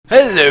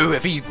Hello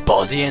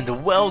everybody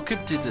and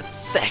welcome to the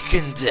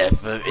second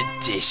ever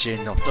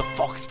edition of the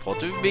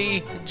FoxPod with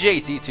me,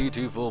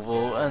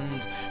 JC2244,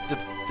 and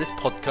this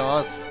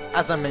podcast,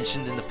 as I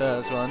mentioned in the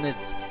first one, is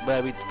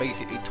where we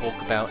basically talk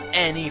about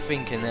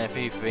anything and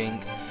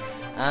everything.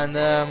 And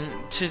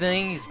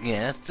today's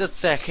guest, the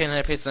second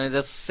episode,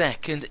 the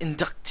second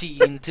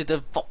inductee into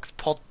the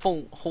FoxPod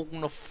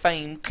Hall of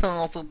Fame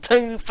class of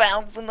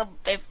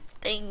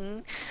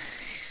 2015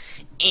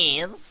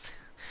 is...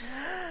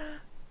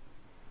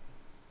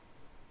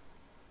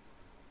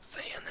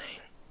 Say your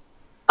name.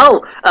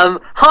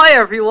 Hi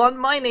everyone,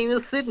 my name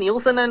is Sydney,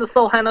 also known as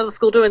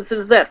Soulhand_doing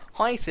Sidders.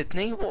 Hi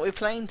Sydney, what are we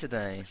playing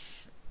today?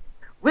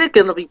 We're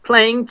gonna be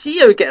playing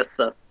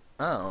GeoGuessr.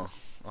 Oh,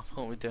 I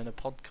thought we were doing a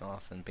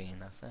podcast and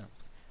being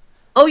ourselves.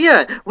 Oh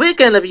yeah, we're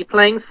gonna be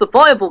playing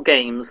survival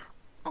games.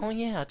 Oh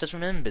yeah, I just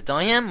remembered,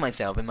 I am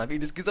myself in my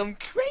videos because I'm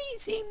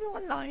crazy in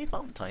real life,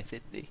 aren't I,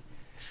 Sydney?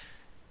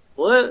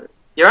 What?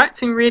 You're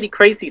acting really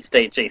crazy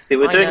today,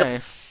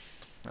 JC.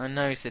 I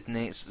know,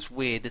 Sydney, it's just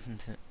weird,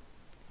 isn't it?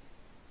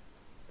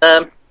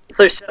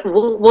 So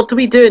what do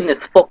we do in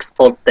this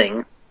FoxPod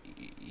thing?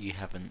 You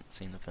haven't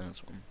seen the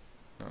first one?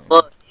 No.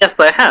 Well,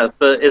 yes I have,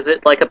 but is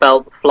it like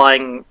about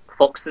flying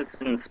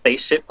foxes in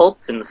spaceship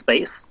pods in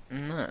space?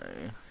 No.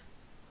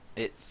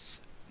 It's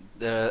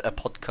a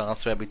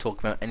podcast where we talk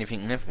about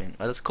anything and everything.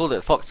 I just called it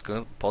a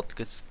FoxPod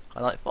because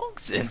I like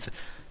foxes.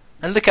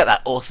 And look at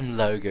that awesome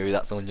logo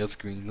that's on your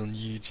screen on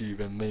YouTube,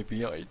 and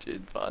maybe I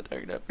did, but I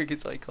don't know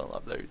because I can't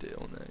upload it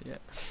on there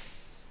yet.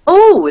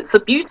 Oh, it's a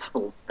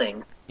beautiful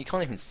thing. You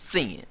can't even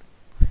see it.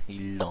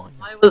 You lie.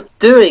 I was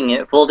doing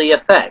it for the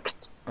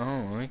effect.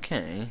 Oh,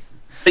 okay.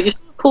 But you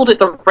should have called it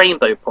the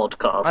Rainbow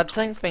Podcast. I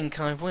don't think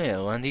I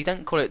will, and you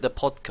don't call it the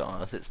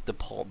podcast, it's the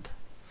pod.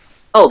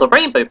 Oh, the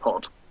Rainbow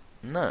Pod.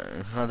 No,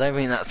 I don't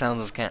think that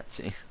sounds as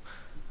catchy.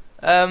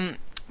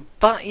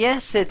 But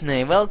yes,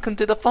 Sydney, welcome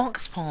to the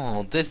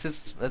FoxPod. This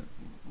is...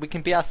 we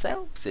can be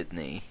ourselves,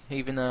 Sydney,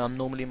 even though I'm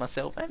normally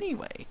myself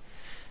anyway.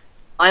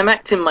 I'm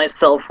acting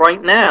myself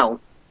right now.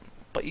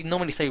 But you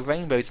normally say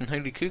rainbows and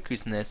holy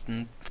cuckoo's nest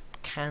and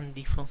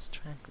candy frost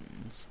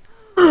dragons.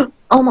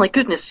 Oh my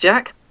goodness,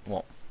 Jack.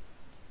 What?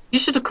 You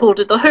should have called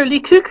it the Holy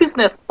Cuckoo's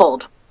Nest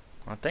Pod.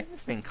 I don't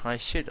think I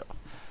should have.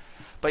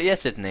 But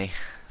yes, Sydney,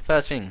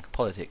 first thing,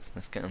 politics.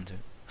 Let's get on to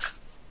it.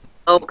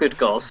 Oh, good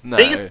God.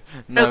 No,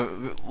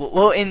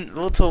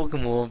 we'll talk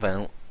more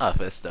about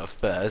other stuff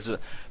first.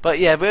 But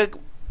yeah,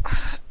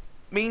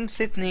 me and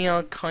Sydney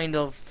are kind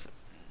of,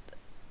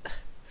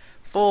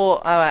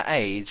 for our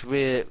age,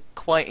 we're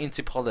quite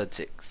into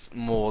politics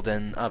more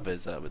than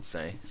others, I would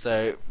say.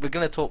 So we're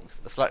going to talk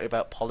slightly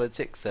about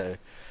politics. So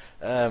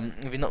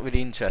if you're not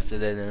really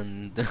interested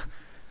in,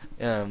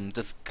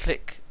 just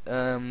click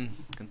the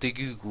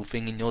Google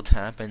thing in your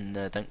tab and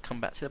don't come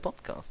back to the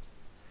podcast.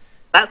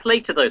 That's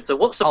later though, so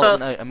what's the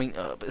first... no, I mean,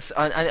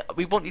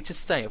 we want you to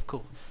stay, of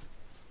course.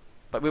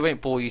 But we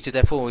won't bore you to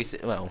death,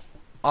 well,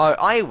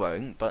 I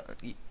won't,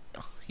 but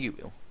you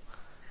will.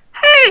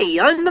 Hey,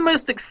 I'm the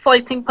most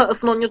exciting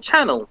person on your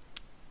channel.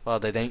 Well,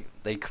 they don't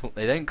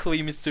call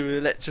you Mr.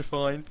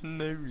 Electrifying for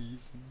no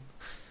reason.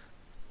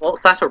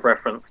 What's that a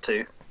reference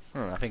to?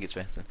 Oh, I think it's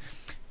better.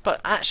 But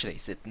actually,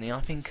 Sydney, I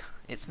think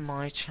it's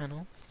my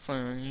channel,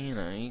 so, you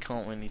know, you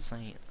can't really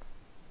say it.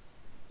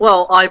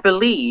 Well, I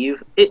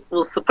believe it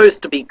was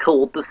supposed to be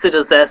called the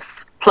Sidders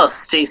S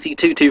plus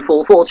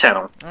JC2244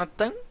 channel. I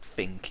don't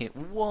think it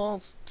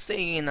was,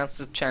 seeing as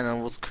the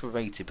channel was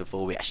created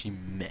before we actually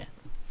met.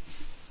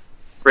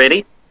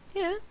 Really?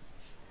 Yeah.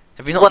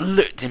 Have you not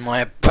looked in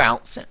my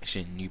about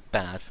section, you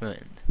bad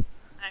friend?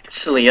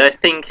 Actually, I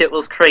think it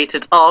was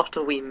created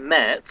after we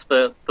met,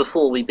 but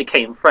before we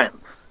became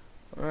friends.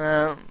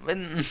 I'll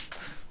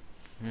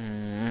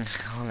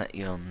let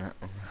you on that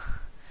one.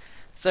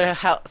 So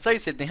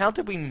Sydney, how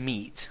did we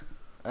meet?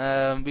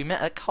 We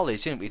met at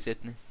college, didn't we,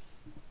 Sydney?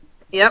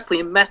 Yep,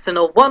 we met in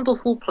a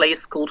wonderful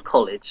place called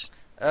college.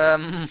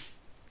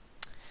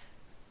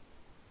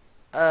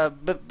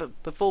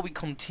 But before we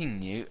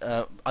continue,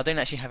 I don't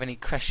actually have any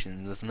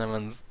questions, as no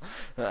one's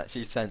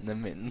actually sent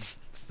them in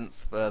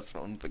since the first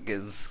one,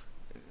 because,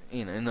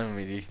 you know, no one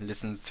really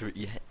listens to it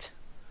yet.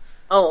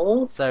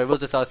 Oh. So we'll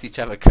just ask each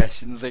other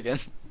questions again.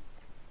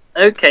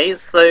 Okay,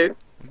 so...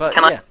 But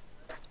can yeah.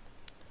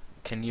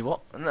 Can you what?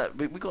 No,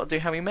 we got to do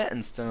how we met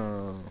and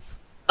stuff.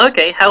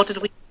 Okay, how did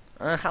we...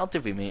 How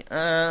did we meet?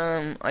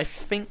 I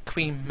think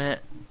we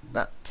met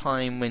that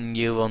time when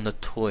you were on the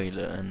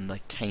toilet and I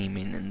came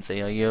in and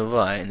said, "Are you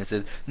alright?" And I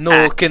said,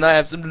 "No, can I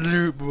have some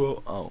lube,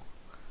 bro?" Oh.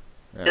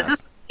 Is this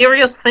a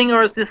serious thing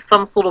or is this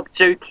some sort of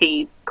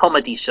jokey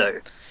comedy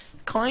show?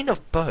 Kind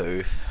of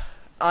both.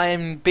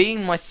 I'm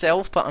being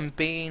myself, but I'm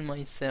being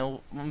my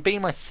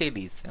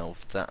silly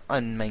self that I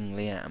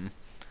mainly am.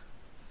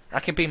 I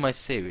can be my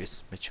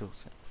serious, mature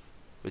self.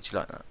 Would you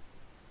like that?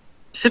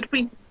 Should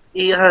we...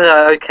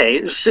 Yeah,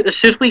 okay.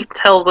 Should we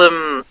tell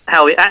them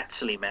how we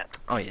actually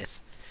met? Oh,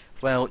 yes.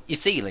 Well, you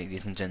see,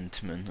 ladies and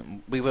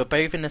gentlemen, we were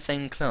both in the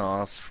same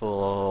class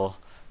for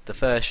the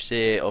first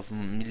year of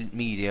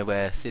media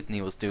where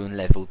Sydney was doing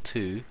level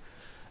 2.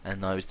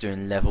 and I was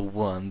doing level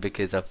 1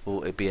 because I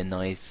thought it'd be a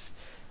nice,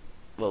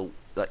 well,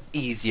 like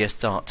easier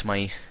start to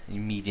my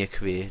media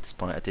career,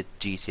 despite I did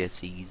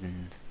GCSEs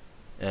in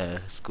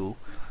school.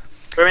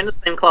 We're in the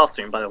same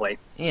classroom, by the way.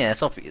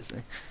 Yes,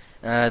 obviously.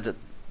 The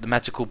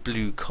magical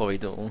blue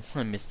corridor.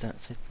 I miss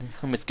that, Sydney.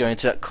 I miss going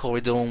to that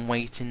corridor and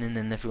waiting, and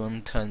then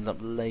everyone turns up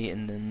late,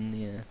 and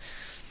then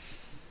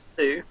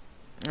Who?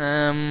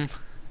 and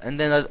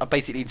then I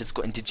basically just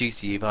got introduced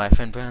to you by a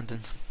friend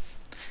Brandon.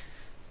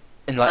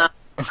 And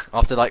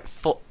after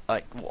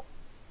what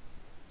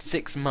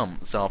 6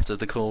 months after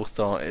the call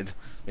started,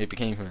 we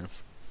became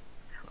friends.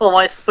 Well,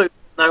 I spoke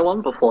to no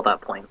one before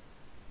that point.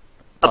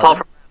 Apart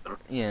from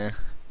Brandon. Yeah.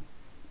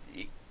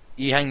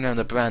 You hang around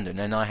with Brandon,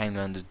 and I hang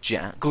around with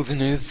Jack,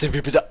 causing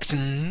Civil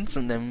Productions,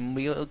 and then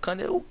we all kind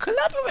of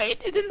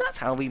collaborated, and that's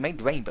how we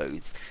made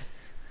Rainbows.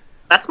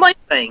 That's my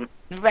thing.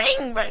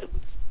 Rainbows!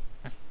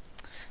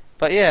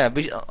 But yeah,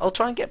 I'll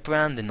try and get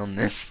Brandon on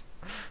this,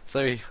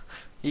 so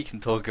he can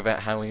talk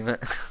about how we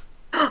met.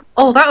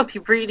 Oh, that would be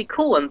really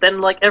cool, and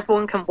then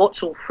everyone can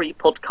watch all 3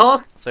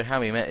 podcasts. So how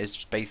we met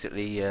is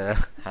basically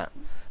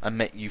I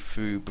met you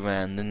through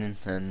Brandon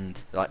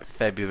and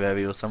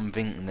February or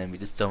something, and then we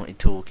just started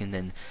talking.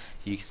 Then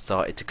you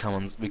started to come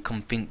on. We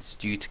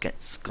convinced you to get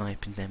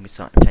Skype, and then we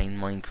started playing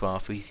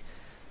Minecraft.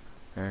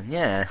 And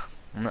yeah,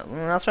 and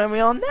that's where we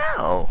are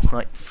now.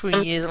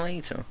 3 years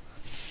later.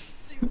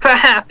 Super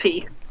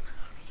happy.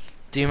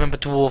 Do you remember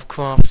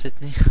Dwarfcraft,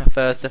 Sydney? Our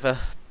first ever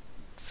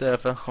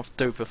server of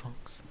Dover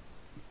Fox.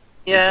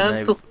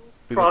 Yeah,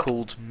 we were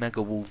called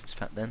Mega Wolves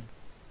back then.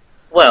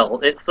 Well,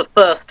 it's the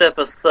first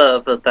ever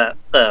server that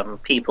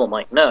people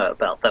might know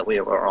about that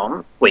we were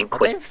on. Wink, I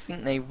wink. don't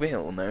think they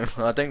will, no.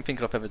 I don't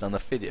think I've ever done a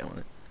video on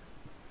it.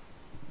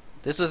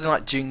 This was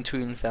in June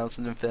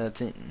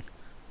 2013.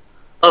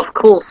 Of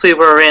course, we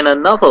were in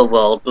another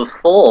world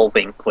before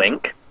Wink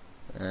Wink.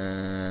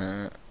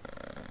 Earth?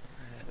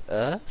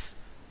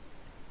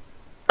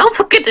 Oh,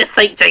 for goodness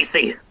sake,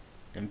 JC!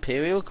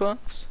 Imperial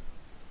Crafts?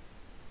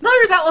 No,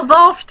 that was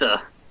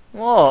after.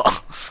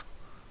 What?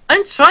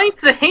 I'm trying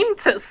to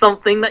hint at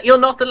something that you're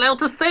not allowed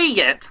to say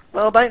yet.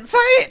 Well, don't say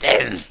it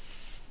then!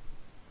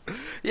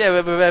 Yeah,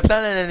 we're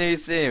planning a new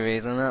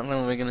series, and that's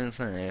all we're gonna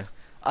say.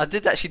 I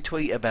did actually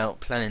tweet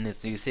about planning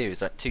this new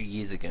series 2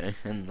 years ago,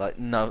 and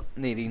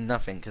nearly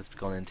nothing has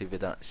gone into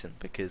production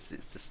because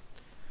it's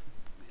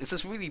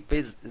just really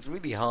busy. It's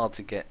really hard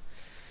to get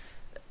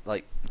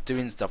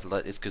doing stuff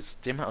like this because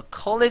the amount of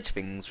college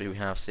things we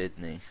have,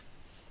 Sydney.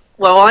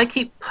 Well, I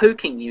keep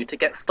poking you to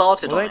get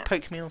started on Don't it.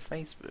 poke me on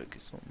Facebook.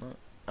 It's not that.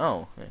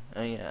 Oh,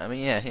 yeah. I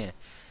mean, yeah.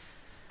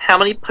 How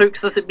many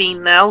pokes has it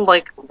been now?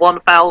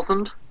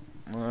 1,000?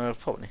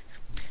 Probably.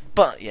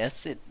 But yes,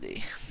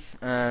 Sydney.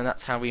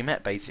 That's how we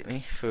met, basically,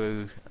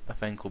 through a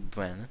friend called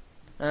Brandon.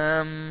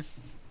 And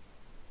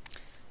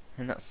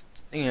that's,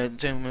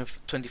 during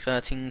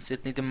 2013,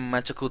 Sydney, the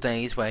magical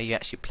days where you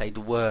actually played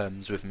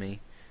Worms with me.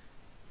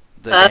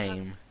 The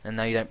game. And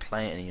now you don't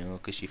play it anymore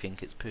because you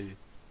think it's poo.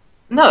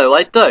 No,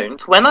 I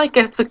don't. When I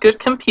get a good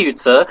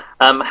computer,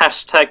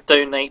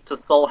 #donate to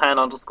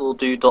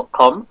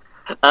solhan_do.com,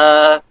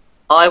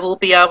 I will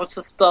be able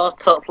to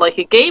start up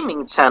a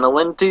gaming channel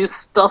and do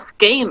stuff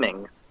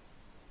gaming.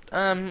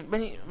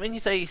 When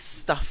you say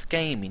stuff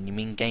gaming, you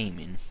mean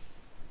gaming?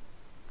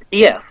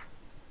 Yes.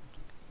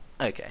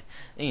 Okay.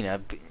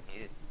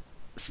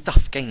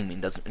 Stuff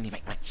gaming doesn't really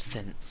make much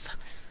sense.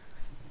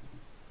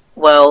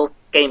 Well,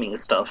 gaming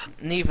stuff.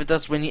 Neither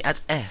does when you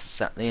add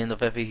S at the end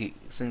of every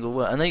single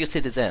word. I know you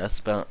said it's S,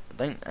 but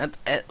don't add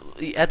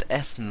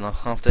S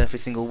after every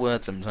single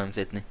word sometimes,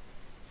 Sydney.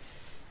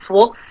 So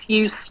what's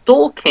you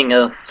stalking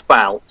a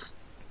spout?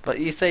 But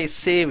you say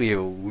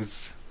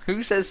cereals.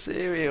 Who says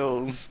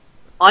cereals?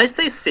 I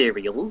say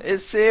cereals.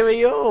 It's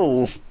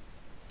cereal.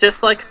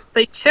 Just like I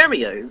say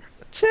Cheerios.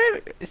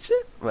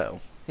 Well,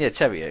 yeah,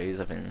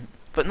 Cheerios, I think.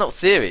 But not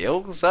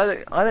cereals.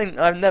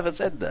 I've never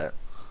said that.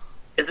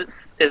 Is it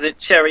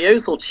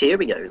Cheerios or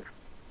Cheerios?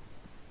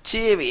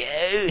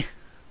 Cheerio!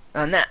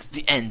 And that's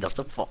the end of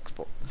the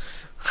FoxPod.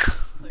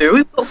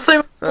 We've got so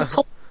much more to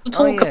talk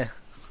Oh yeah.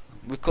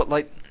 We've got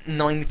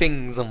 9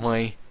 things on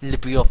my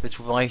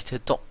LibreOffice Writer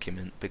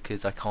document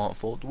because I can't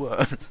afford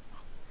Word.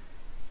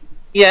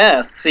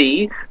 Yeah,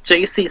 see?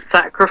 JC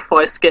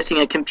sacrificed getting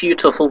a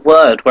computer for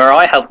Word, where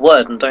I have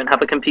Word and don't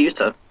have a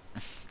computer.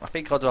 I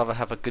think I'd rather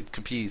have a good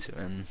computer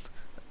and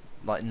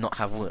not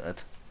have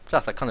Word.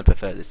 Plus, I kind of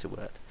prefer this to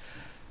Word.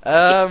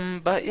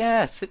 But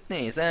yeah,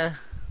 Sydney, is there?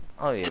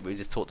 Oh yeah, we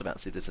just talked about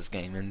Sidders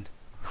Game and.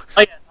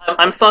 Oh yeah,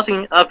 I'm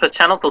starting up a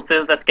channel called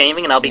Sidders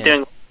Gaming, and I'll be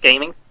doing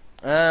gaming.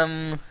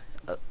 When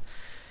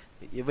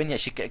you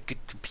actually get a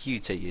good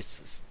computer, you'll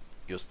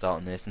start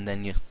on this, and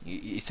then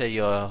you say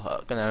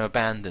you're gonna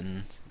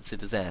abandon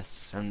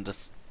Sidders and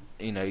just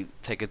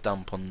take a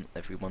dump on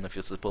every one of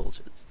your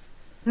supporters.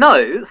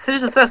 No,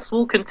 Sidders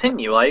will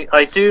continue.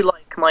 I do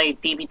my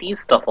DVD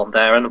stuff on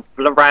there and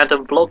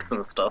random vlogs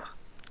and stuff.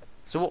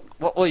 So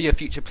what are your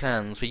future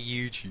plans for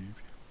YouTube?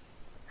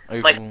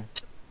 Overall,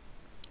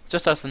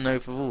 just as an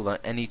overall,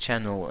 any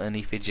channel,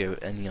 any video,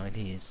 any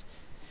ideas.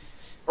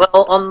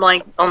 Well, on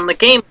the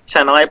game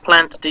channel, I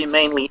plan to do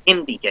mainly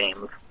indie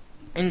games.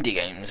 Indie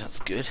games, that's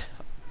good.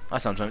 I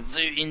sometimes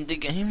do indie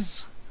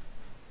games,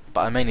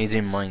 but I mainly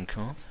do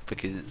Minecraft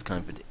because it's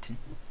kind of addicting.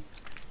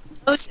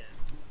 Oh yeah.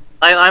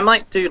 I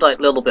might do like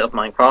a little bit of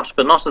Minecraft,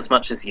 but not as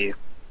much as you.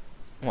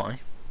 Why?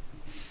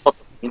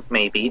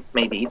 Maybe,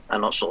 I'm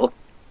not sure.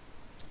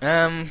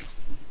 Yeah.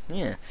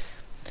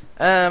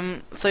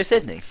 So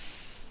Sydney.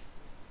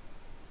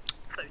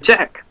 So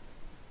Jack.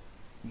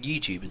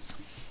 YouTubers.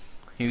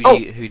 Who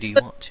do you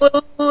watch?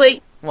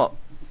 Wait. What?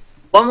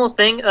 One more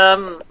thing.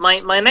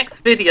 My next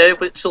video,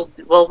 which will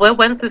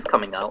when's this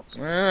coming out?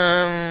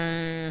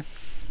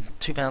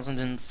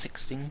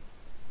 2016.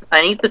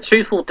 I need the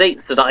truthful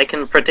dates so that I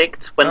can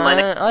predict when my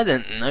next. I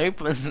don't know,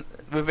 but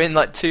within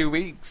like 2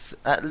 weeks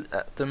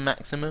at the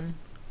maximum.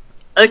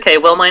 Okay,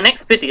 well, my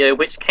next video,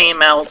 which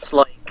came out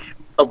like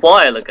a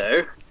while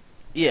ago,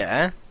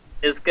 Yeah.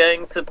 is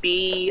going to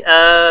be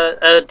an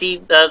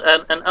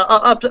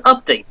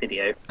update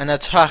video. An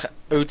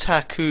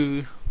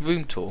otaku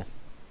room tour.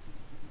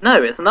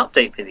 No, it's an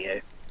update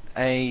video.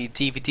 A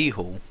DVD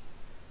haul.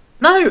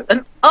 No,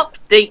 an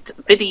update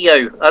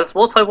video. That's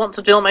what I want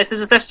to do on my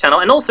Sidders channel,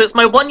 and also it's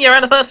my 1-year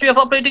anniversary of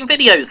uploading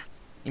videos.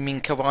 You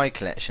mean Kawaii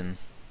Collection?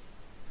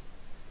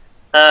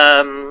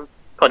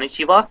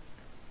 Konnichiwa.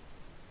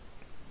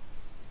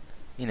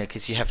 You know,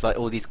 because you have like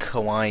all these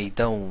kawaii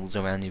dolls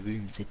around your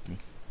room, Sydney.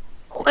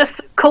 Oh, they're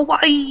so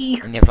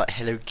kawaii. And you have like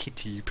Hello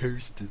Kitty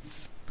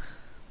posters.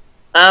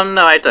 No,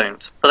 I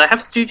don't. But I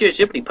have Studio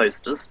Ghibli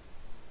posters.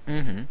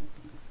 Mm-hmm.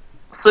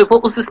 So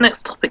what was this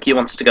next topic you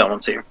wanted to go on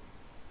to?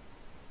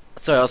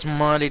 So I was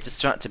mildly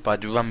distracted by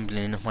the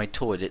rumbling of my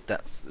toilet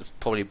that's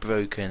probably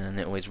broken and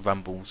it always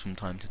rumbles from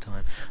time to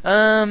time.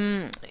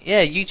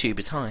 Yeah,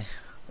 YouTubers, hi.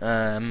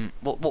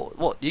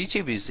 What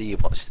YouTubers do you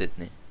watch,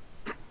 Sydney?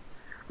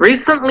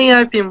 Recently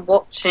I've been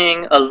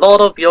watching a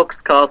lot of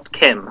Yogscast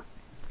Kim.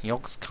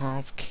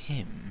 Yogscast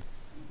Kim?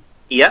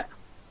 Yep.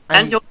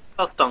 And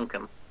Yogscast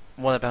Duncan.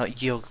 What about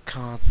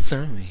Yogscast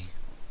Zoe?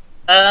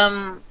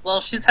 Well,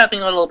 she's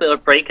having a little bit of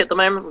a break at the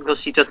moment because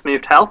she just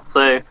moved house,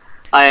 so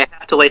I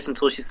have to wait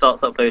until she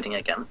starts uploading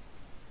again.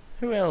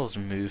 Who else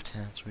moved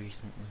house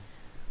recently?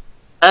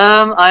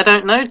 I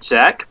don't know,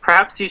 Jack.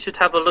 Perhaps you should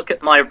have a look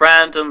at my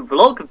random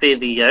vlog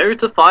video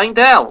to find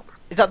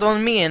out. Is that the one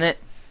with me in it?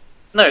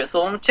 No, it's the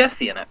one with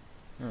Jessie in it.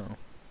 Oh.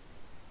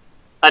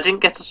 I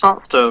didn't get a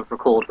chance to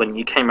record when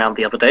you came round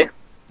the other day.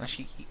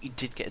 Actually, you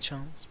did get a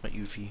chance, but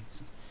you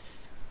refused.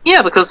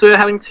 Yeah, because we were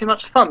having too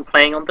much fun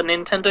playing on the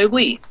Nintendo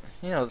Wii.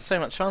 Yeah, it was so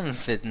much fun,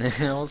 Sydney.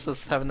 I was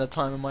just having the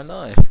time of my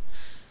life.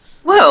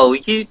 Well,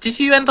 did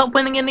you end up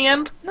winning in the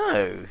end?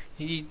 No,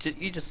 you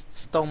just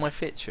stole my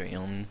victory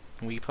on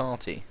Wii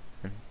Party.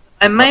 And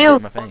I may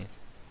have my face.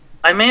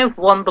 I may have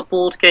won the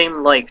board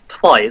game like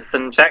twice,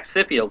 and Jack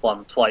Sivia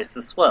won twice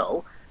as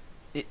well.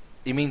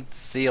 You mean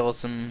See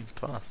Awesome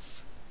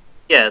Plus?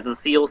 Yeah, the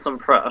See Awesome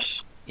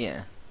Crush.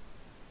 Yeah.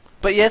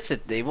 But yes,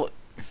 Sydney, what?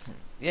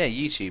 Yeah,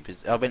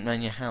 YouTubers. I went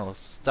round your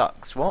house.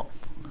 Ducks, what?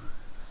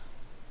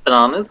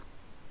 Bananas.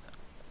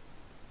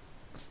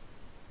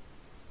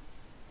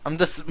 I'm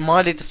just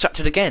mildly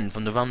distracted again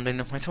from the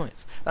rumbling of my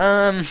toys.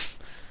 It's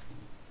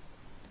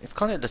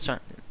kind of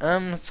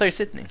distracting. So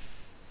Sydney.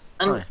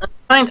 I'm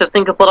trying to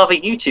think of what other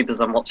YouTubers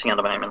I'm watching at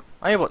the moment.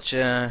 I watched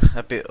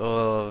a bit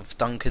of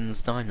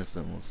Duncan's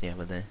Dinosaurs the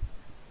other day.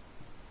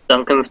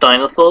 Duncan's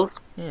Dinosaurs?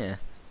 Yeah.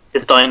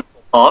 His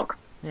Dinosaur Park?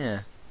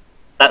 Yeah.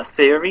 That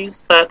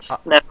series that's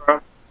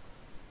never...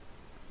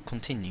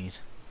 Continued.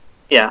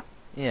 Yeah.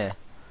 Yeah.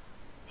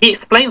 He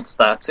explains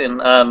that in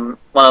one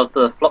of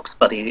the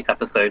FoxPod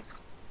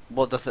episodes.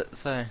 What does it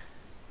say?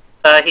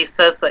 He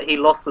says that he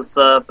lost the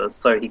servers,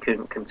 so he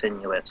couldn't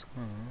continue it.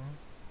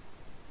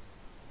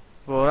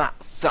 Well,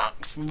 that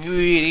sucks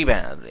really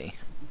badly.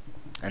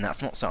 And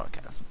that's not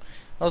sarcasm.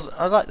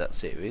 I like that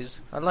series.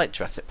 I like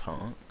Jurassic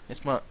Park.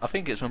 I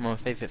think it's one of my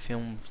favourite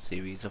film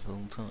series of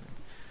all time.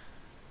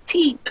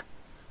 Teep.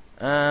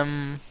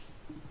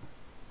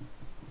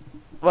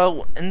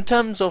 Well, in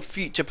terms of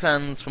future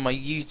plans for my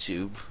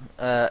YouTube,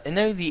 you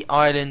know the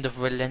Island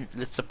of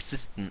Relentless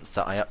Subsistence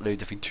that I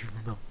upload every 2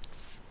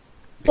 months?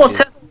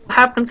 Whatever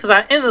happened to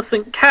that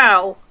innocent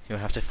cow? You'll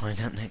have to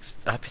find out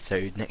next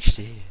episode next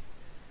year.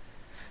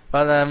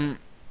 But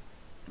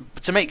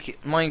to make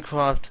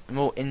Minecraft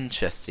more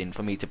interesting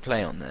for me to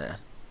play on there,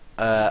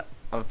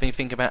 I've been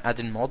thinking about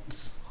adding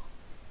mods.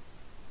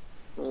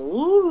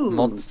 Ooh.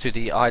 Mods to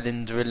the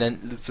Island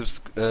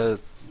Relentless I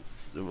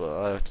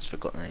just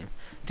forgot the name.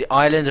 The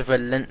Island of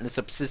Relentless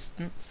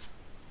Subsistence,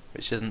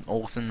 which is an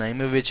awesome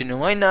name.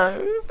 Original, I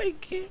know.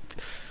 Thank you.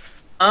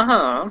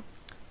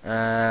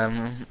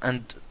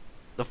 And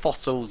the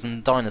fossils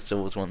and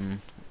dinosaurs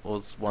one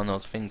was one I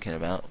was thinking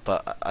about,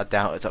 but I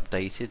doubt it's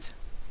updated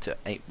to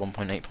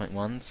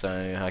 1.8.1,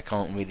 so I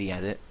can't really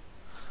add it.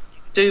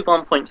 Do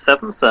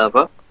 1.7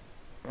 server.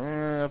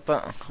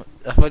 But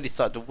I've already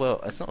started the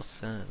world. It's not a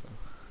server.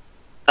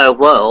 A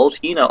world,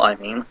 you know what I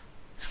mean.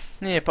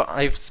 Yeah, but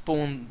I've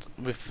spawned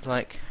with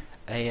like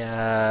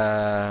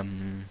a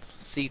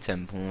sea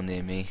temple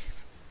near me,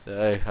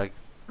 so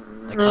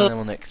I kind of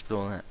want to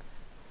explore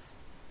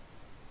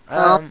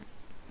that.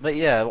 But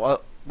yeah,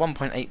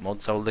 1.8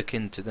 mods, I'll look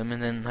into them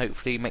and then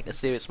hopefully make the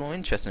series more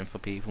interesting for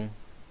people.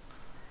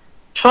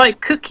 Try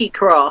Cookie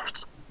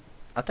Craft.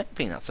 I don't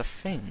think that's a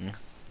thing.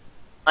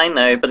 I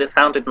know, but it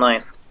sounded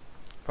nice.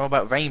 What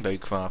about Rainbow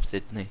Craft,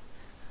 Sydney?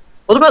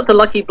 What about the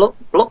Lucky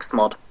Blocks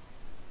mod?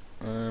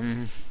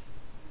 I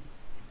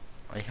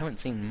haven't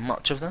seen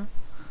much of that.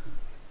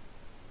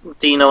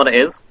 Do you know what it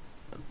is?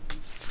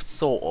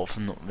 Sort of,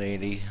 not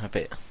really. A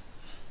bit.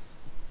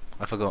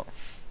 I forgot.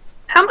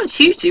 How much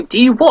YouTube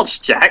do you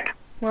watch, Jack?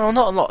 Well,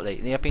 not a lot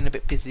lately. I've been a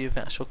bit busy with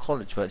actual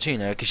college work, you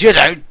know, because you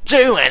don't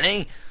do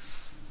any!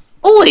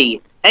 Oi!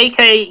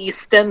 AKA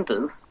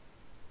EastEnders.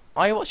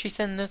 I watch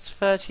EastEnders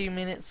 30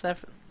 minutes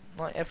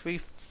every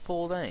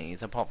 4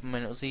 days, apart from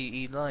when it was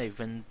EE Live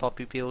when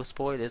Poppy Peel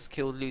spoilers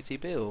killed Lucy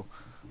Bill.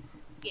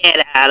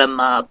 Get out of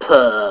my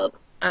pub.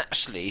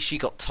 Actually, she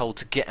got told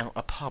to get out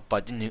a pub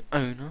by the new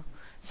owner,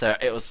 so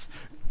it was,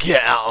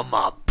 get out of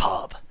my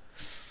pub.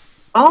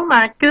 Oh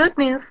my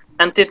goodness.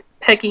 And did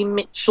Peggy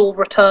Mitchell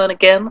return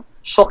again,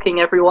 shocking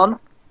everyone?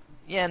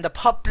 Yeah, and the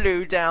pub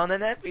blew down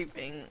and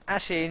everything.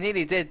 Actually, it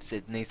nearly did,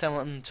 Sydney.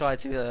 Someone tried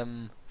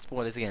to,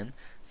 spoilers again.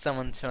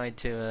 Someone tried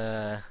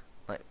to,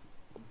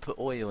 put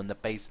oil in the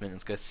basement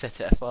and go set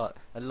it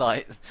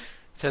alight,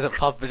 so the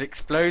pub would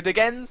explode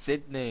again,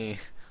 Sydney.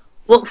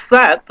 What's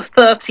that, the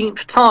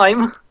 13th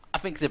time? I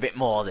think it's a bit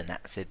more than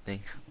that,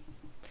 Sydney.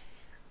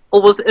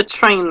 Or was it a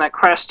train that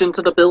crashed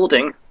into the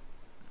building?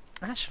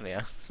 Actually,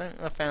 I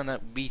found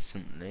out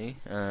recently,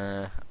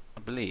 I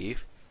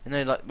believe. You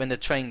know, like when the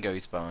train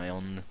goes by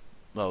on...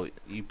 Well,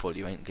 you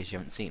probably won't because you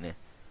haven't seen it.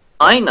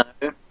 I know.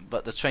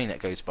 But the train that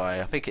goes by,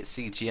 I think it's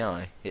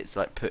CGI. It's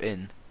like put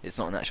in. It's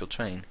not an actual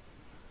train.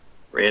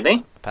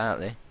 Really?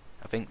 Apparently.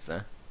 I think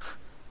so.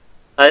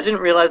 I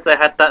didn't realise they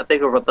had that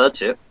big of a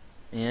budget.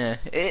 Yeah.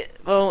 It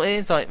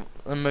is like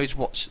the most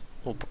watched...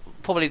 Or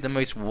probably the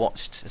most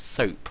watched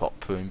soap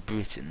opera in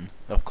Britain.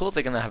 Of course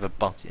they're going to have a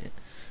budget.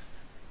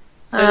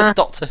 So does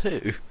Doctor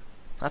Who.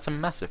 That's a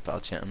massive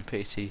budget, I'm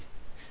pretty...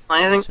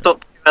 I think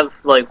Doctor Who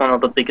has like one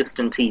of the biggest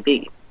in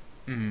TV.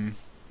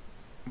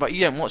 But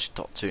you don't watch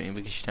Doctor Who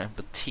because you don't have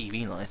the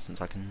TV license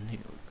like a new...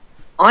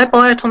 I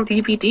buy it on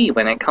DVD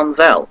when it comes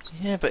out.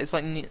 Yeah, but it's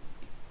like...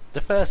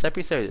 The first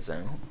episode is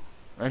out.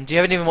 And you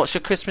haven't even watched the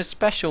Christmas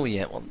special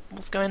yet.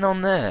 What's going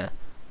on there?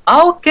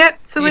 I'll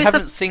get to it. You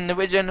haven't seen the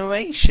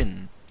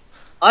regeneration.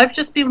 I've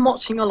just been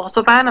watching a lot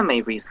of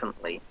anime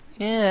recently.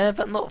 Yeah,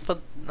 but not for...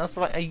 That's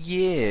like a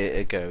year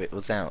ago it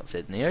was out,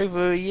 Sydney.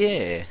 Over a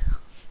year.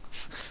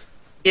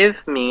 Give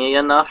me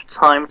enough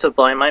time to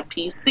buy my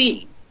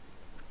PC.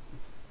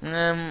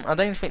 I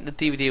don't think the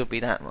DVD will be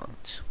that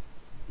much.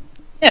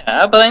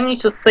 Yeah, but I need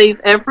to save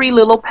every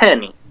little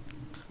penny.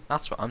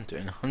 That's what I'm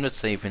doing. I'm just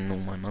saving all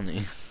my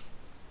money.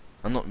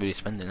 I'm not really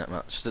spending that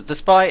much. So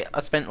despite I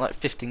spent like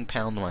 £15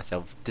 on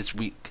myself this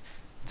week,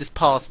 this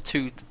past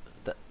 2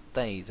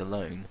 days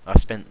alone,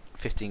 I've spent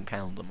 £15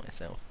 on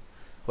myself.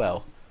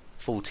 Well,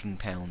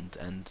 £14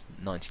 and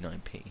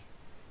 99p.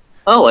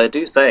 Oh, I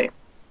do say.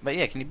 But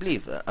yeah, can you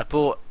believe that? I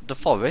bought The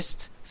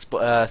Forest,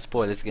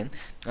 spoilers again,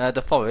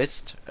 The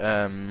Forest,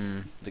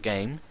 the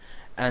game,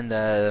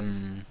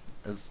 and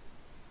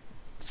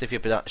Scythia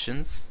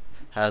Productions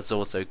has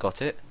also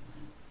got it.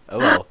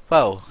 Oh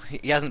well,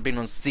 he hasn't been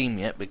on Steam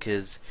yet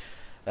because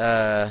he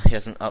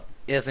hasn't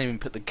even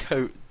put the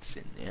codes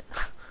in yet.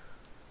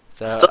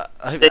 So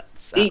I hope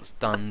that's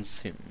done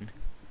soon.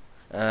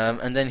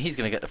 And then he's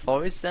gonna get The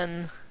Forest,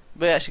 then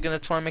we're actually gonna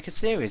try and make a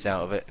series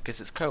out of it because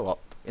it's co-op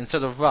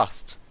instead of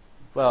Rust.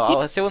 Well,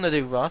 I still want to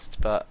do Rust,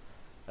 but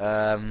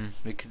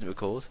we could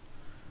record.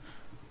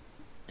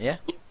 Yeah?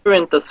 You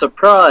ruined the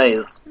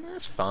surprise.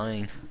 That's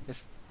fine.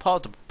 It's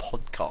part of the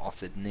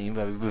podcast, isn't it,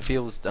 where we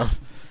reveal stuff.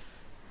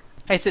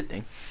 Hey,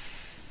 Sydney.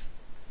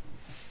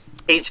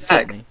 Hey,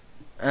 Jack. Sydney.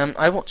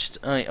 I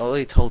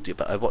already told you,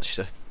 but I watched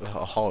a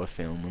horror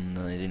film and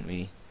I didn't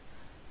really...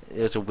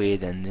 It was a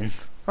weird ending.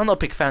 I'm not a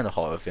big fan of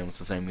horror films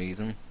for the same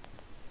reason.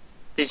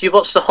 Did you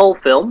watch the whole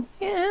film?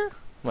 Yeah.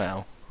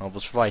 Well, I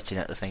was writing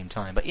at the same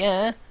time, but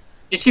yeah.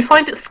 Did you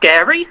find it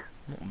scary?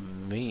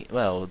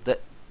 Well, the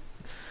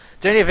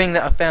only thing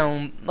that I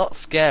found not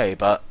scary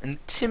but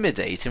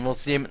intimidating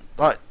was the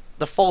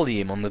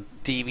volume on the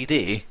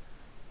DVD,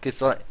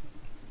 because like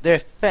the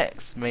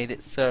effects made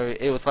it so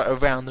it was like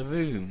around the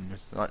room,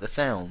 like the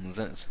sounds,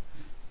 and it's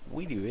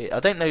really weird. I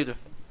don't know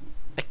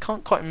I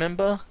can't quite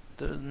remember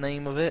the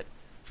name of it,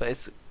 but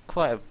it's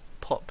quite a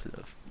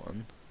popular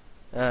one.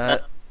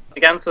 It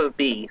begins with a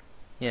B.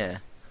 Yeah.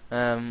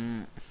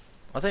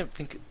 I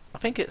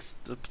think it's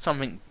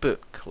something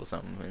book or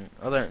something.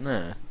 I don't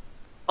know.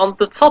 On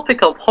the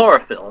topic of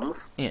horror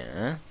films,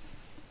 Yeah.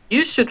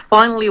 you should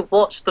finally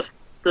watch the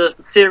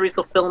series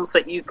of films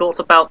that you got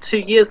about 2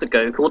 years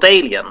ago called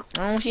Alien.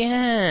 Oh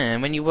yeah,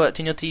 when you worked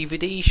in your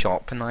DVD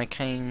shop and I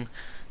came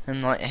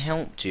and like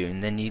helped you,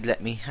 and then you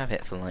let me have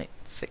it for like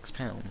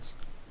 £6.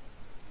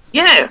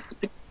 Yes.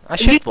 I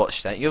should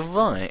watch that. You're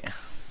right.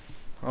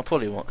 I'll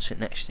probably watch it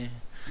next year.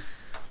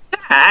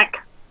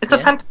 Jack, it's a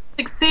Yeah? fantastic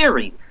fantastic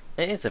series.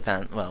 It is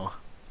apparently.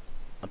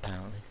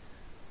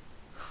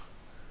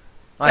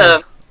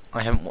 Um,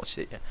 I haven't watched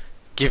it yet.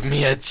 Give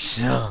me a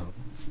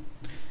chance.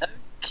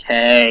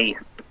 Okay.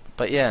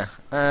 But yeah,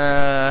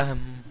 I've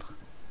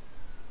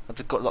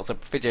got lots of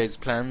videos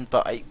planned,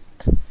 but I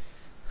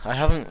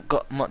haven't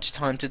got much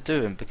time to do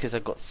them because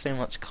I've got so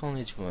much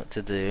college work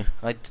to do.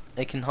 I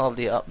can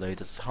hardly upload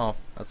as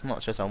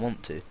much as I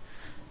want to,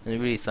 and it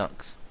really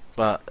sucks.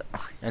 But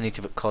I need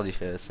to put college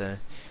first, so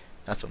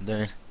that's what I'm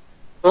doing.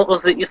 What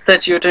was it you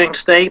said you were doing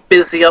today?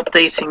 Busy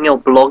updating your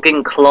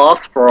blogging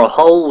class for a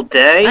whole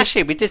day?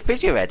 Actually, we did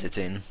video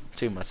editing,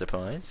 to my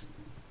surprise.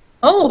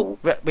 Oh!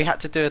 We had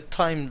to do a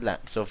time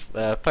lapse of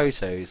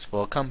photos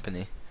for a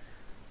company.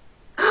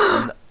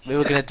 And we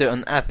were going to do it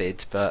on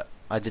Avid, but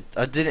I did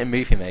it in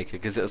Movie Maker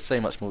because it was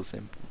so much more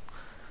simple.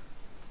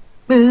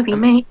 Movie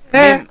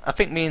Maker? I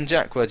think me and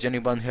Jack were the only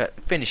one who had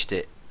finished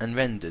it and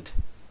rendered.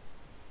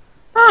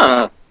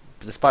 Huh.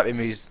 Despite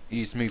we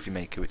used Movie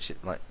Maker, which is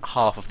like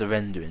half of the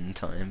rendering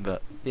time,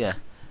 but yeah.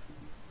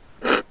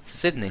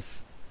 Sydney.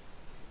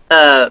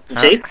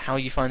 Jason? How are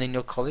you finding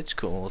your college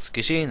course?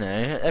 Because you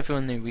know,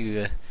 everyone knew we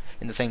were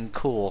in the same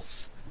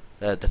course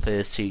the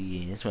first 2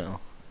 years.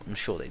 Well, I'm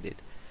sure they did.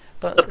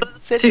 But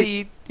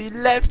Sydney, you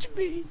left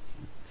me.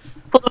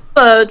 For the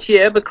third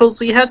year, because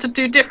we had to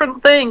do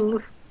different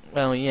things.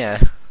 Well,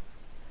 yeah.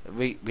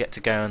 We had to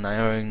go on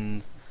our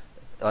own,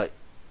 like,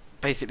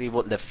 basically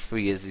what level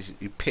 3 is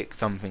you pick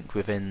something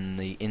within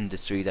the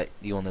industry that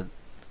you want to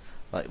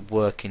like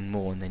work in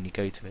more, and then you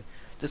go to it.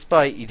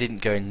 Despite you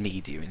didn't go in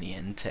media in the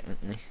end,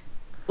 technically.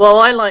 Well,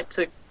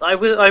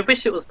 I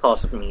wish it was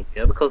part of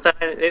media because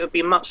it would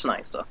be much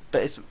nicer.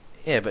 But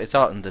it's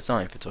art and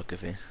design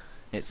photography.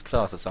 It's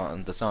classed as art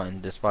and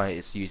design, despite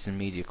it's used in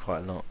media quite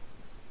a lot.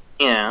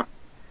 Yeah.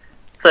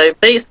 So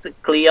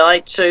basically, I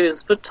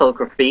chose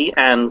photography,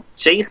 and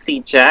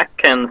JC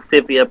Jack and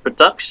Sivia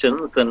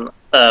Productions and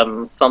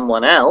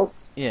someone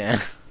else.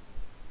 Yeah.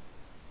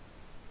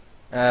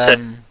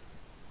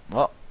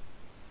 What?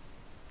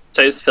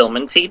 Chose film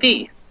and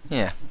TV.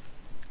 Yeah.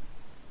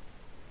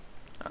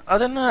 I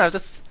don't know.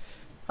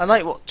 I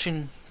like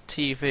watching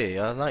TV.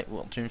 I like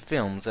watching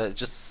films. It's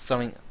just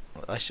something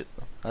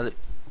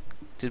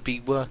to be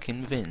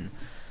working within.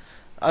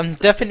 I'm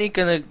definitely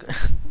gonna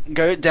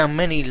go down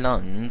many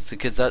lines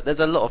because there's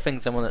a lot of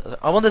things I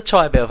want to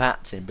try a bit of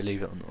acting,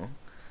 believe it or not.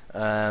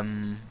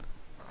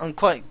 I'm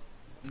quite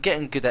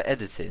getting good at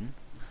editing,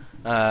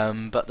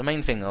 but the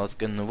main thing I was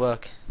gonna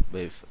work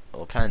with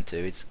or plan to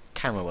is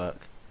camera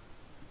work.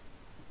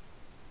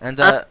 And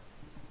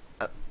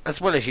as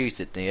well as you,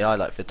 Sydney, I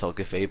like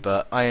photography,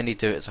 but I only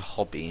do it as a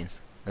hobby.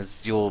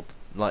 As you're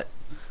like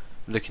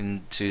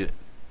looking to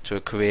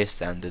a career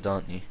standard,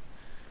 aren't you?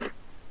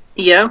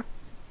 Yeah.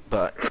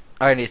 But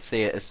I only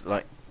see it as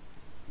like,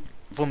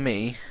 for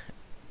me,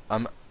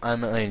 I'm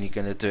only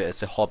gonna do it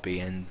as a hobby,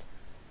 and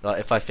like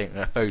if I think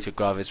a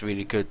photograph is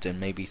really good, then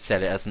maybe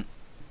sell it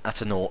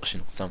at an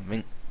auction or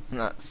something. And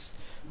that's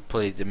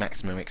probably the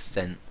maximum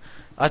extent.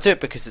 I do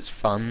it because it's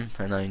fun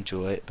and I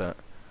enjoy it, but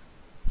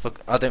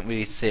I don't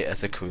really see it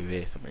as a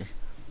career for me.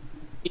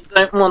 You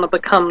don't want to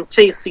become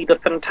JC the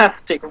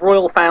fantastic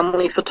royal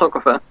family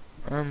photographer.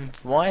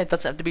 Why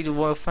does it have to be the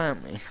royal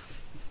family?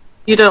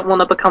 You don't want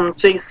to become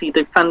JC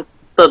the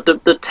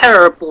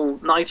terrible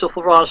Nigel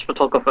Farage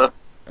photographer.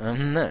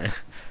 No.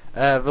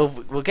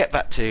 We'll get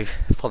back to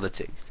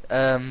politics.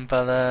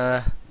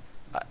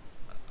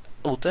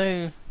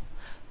 Although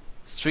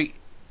street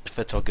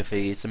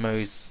photography is the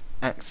most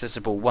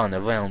accessible one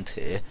around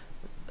here,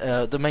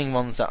 the main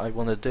ones that I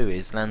want to do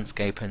is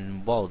landscape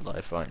and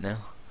wildlife right now.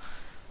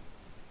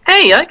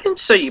 Hey, I can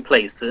show you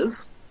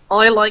places.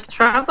 I like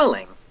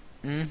travelling.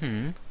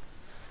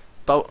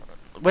 But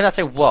when I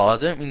say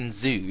wild, I don't mean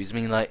zoos. I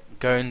mean like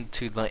going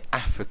to like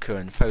Africa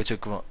and how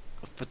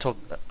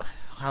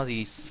do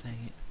you say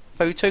it?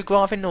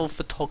 Photographing or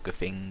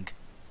photographing?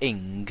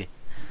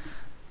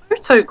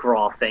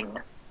 Photographing.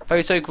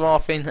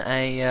 Photographing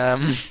a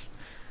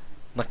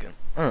like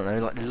I don't know,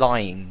 like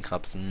lion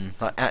cubs and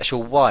like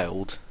actual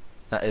wild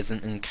that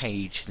isn't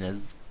encaged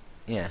and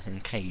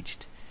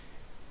encaged.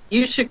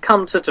 You should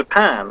come to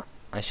Japan.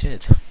 I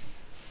should.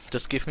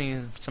 Just give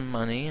me some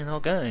money and I'll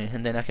go,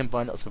 and then I can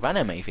buy lots of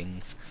anime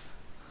things.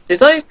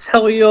 Did I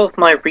tell you of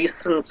my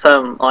recent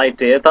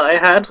idea that I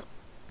had?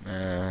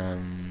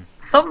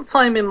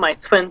 Sometime in my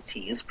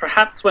 20s,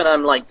 perhaps when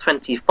I'm like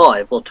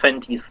 25 or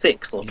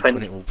 26 or 20.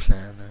 You've got it all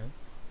planned out.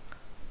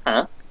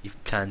 Huh?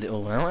 You've planned it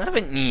all out,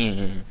 haven't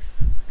you?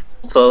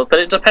 So, but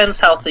it depends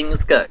how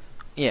things go.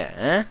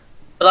 Yeah.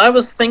 But I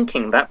was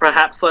thinking that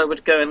perhaps I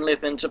would go and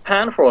live in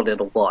Japan for a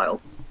little while.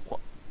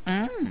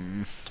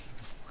 Isn't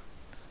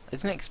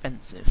it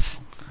expensive?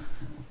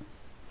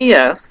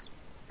 Yes.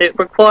 It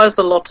requires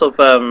a lot of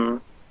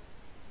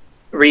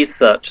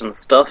research and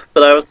stuff,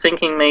 but I was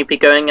thinking maybe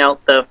going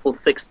out there for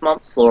 6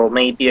 months or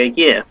maybe a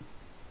year.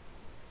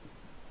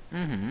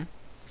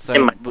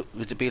 So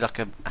would it be like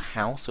a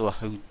house or a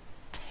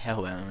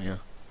hotel area?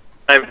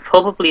 I'd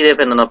probably live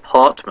in an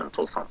apartment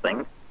or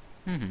something.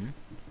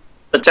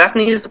 The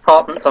Japanese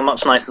apartments are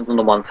much nicer than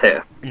the ones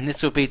here. And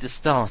this will be the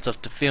start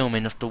of the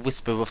filming of The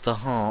Whisper of the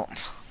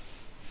Heart.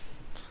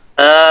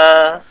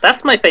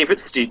 That's my favourite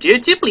Studio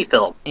Ghibli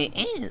film. It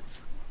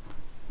is.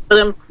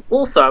 But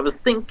also, I was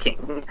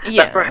thinking that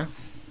Yeah. perhaps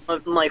some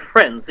of my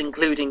friends,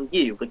 including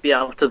you, would be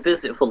able to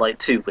visit for like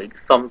 2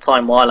 weeks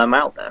sometime while I'm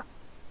out there.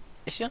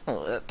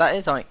 Sure, that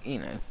is like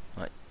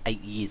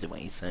 8 years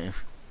away, so...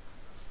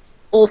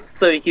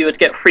 Also, you would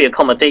get free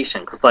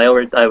accommodation because I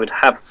would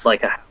have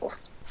like a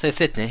house. So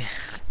Sydney,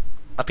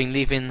 I've been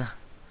leaving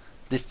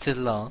this to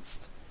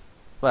last.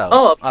 Well,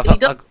 Oh,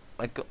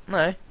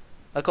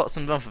 I got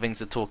some other things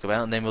to talk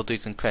about, and then we'll do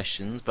some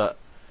questions. But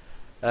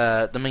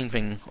a main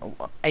thing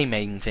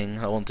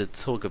I wanted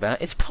to talk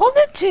about is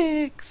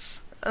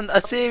politics, and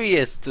a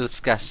serious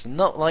discussion,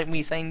 not like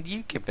me saying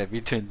UKIP every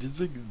 20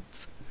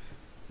 seconds.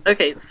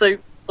 Okay, so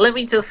let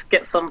me just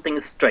get something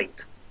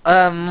straight.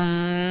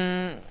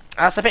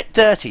 That's a bit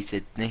dirty,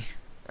 Sydney.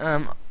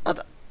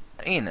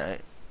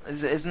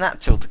 It's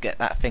natural to get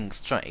that thing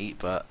straight,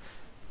 but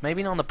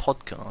maybe not on a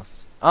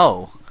podcast.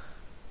 Oh,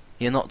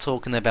 you're not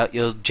talking about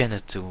your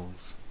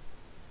genitals.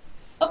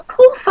 Of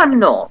course I'm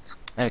not.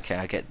 Okay,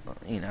 I get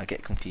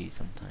confused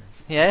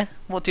sometimes. Yeah?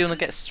 What do you want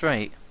to get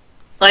straight?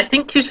 I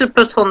think you should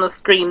put on the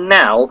screen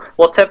now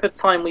whatever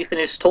time we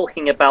finish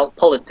talking about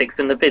politics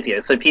in the video,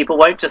 so people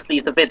won't just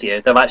leave the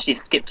video, they'll actually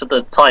skip to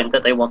the time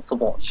that they want to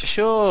watch.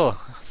 Sure.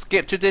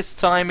 Skip to this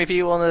time if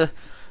you want to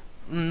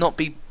not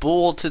be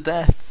bored to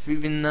death,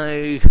 even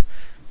though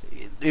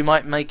it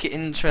might make it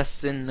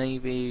interesting,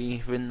 maybe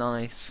even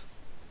nice.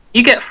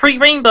 You get free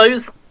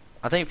rainbows!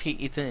 I don't think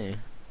you do.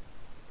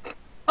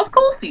 Of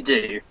course you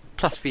do!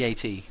 Plus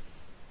VAT.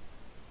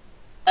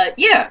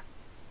 Yeah.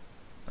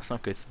 That's not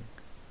a good thing.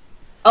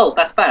 Oh,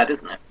 that's bad,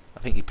 isn't it? I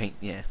think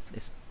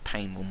it's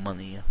paying more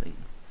money, I think.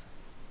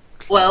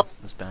 Well...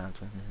 That's bad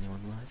in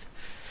anyone's eyes.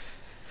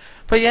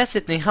 But yeah,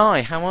 Sydney,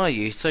 hi, how are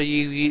you? So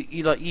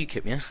you like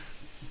UKIP, yeah?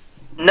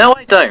 No,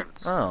 I don't.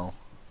 Oh.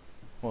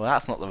 Well,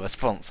 that's not the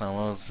response I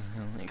was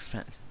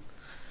expecting.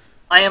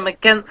 I am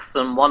against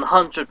them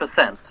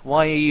 100%.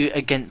 Why are you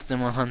against them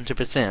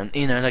 100%?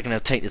 They're going to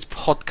take this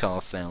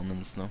podcast down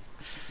and stuff.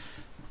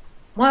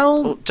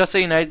 Well, just so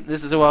you know,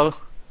 this is all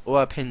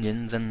our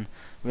opinions, and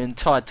we're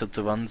entitled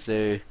to one,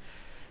 so...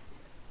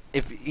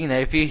 If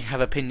you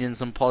have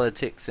opinions on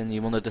politics and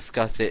you want to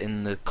discuss it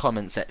in the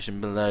comment section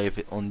below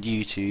on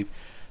YouTube,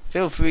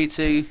 feel free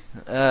to.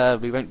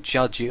 We won't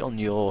judge you on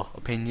your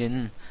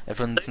opinion.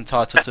 Everyone's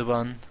entitled to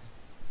one.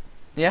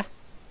 Yeah?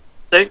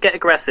 Don't get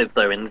aggressive,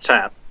 though, in the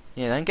chat.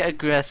 Yeah, don't get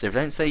aggressive.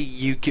 Don't say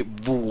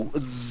UKIP rule.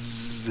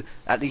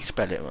 At least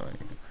spell it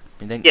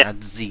right. Don't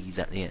add Z's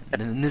at the end.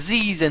 And the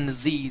Z's and the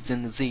Z's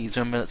and the Z's.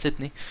 Remember that,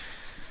 Sydney?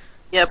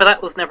 Yeah, but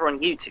that was never on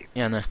YouTube.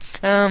 Yeah, no.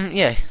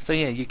 Yeah, so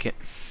yeah, UKIP.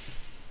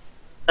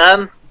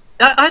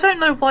 I don't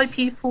know why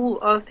people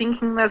are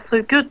thinking they're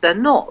so good. They're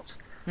not.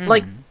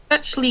 Like,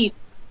 actually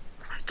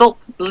stop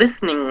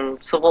listening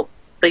to what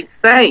they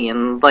say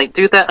and,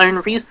 do their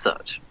own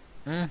research.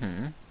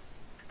 Mm-hmm.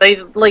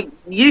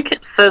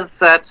 UKIP says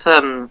that,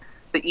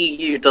 the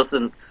EU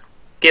doesn't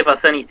give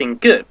us anything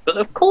good, but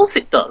of course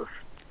it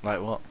does.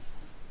 Like what?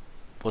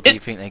 What do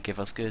you think they give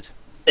us good?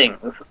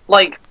 Things.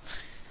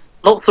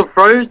 Lots of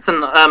roads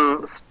and,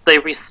 they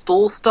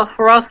restore stuff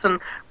for us and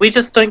we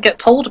just don't get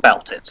told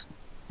about it.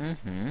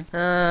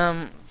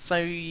 So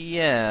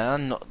yeah,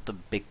 I'm not the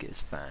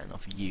biggest fan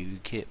of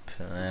UKIP,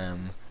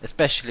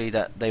 especially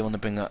that they want to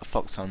bring up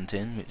fox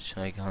hunting, which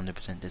I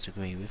 100%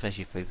 disagree with, as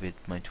you favoured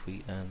my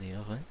tweet earlier,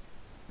 right?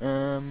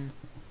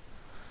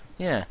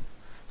 Yeah,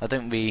 I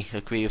don't really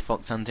agree with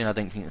fox hunting. I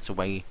don't think it's a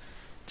way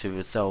to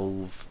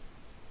resolve,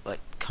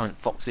 current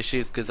fox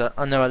issues, because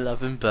I know I love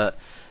them, but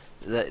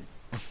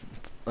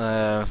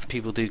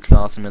people do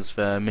class them as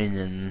vermin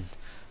and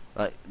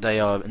they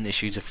are an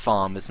issue to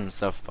farmers and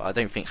stuff, but I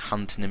don't think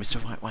hunting them is the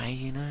right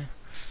way,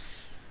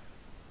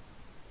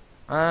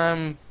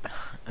 And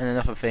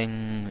another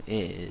thing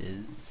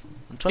is,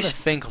 I'm trying to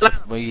think of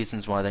the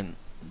reasons why I don't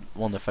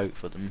want to vote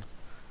for them.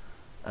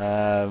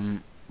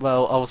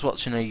 Well, I was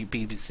watching a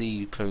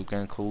BBC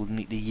programme called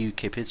Meet the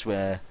UKIPers,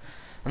 where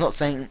I'm not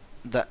saying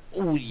that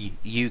all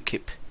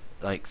UKIP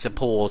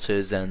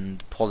supporters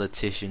and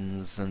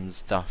politicians and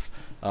stuff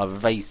are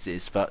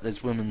racist, but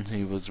there's a woman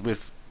who was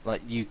with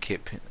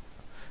UKIP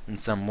in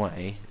some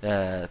way,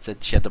 said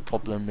she had a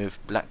problem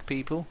with black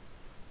people,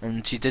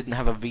 and she didn't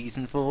have a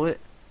reason for it.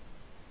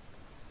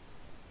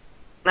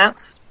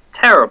 That's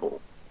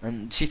terrible.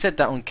 And she said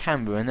that on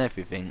camera and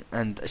everything,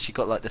 and she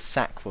got the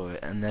sack for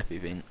it and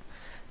everything.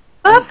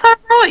 That's her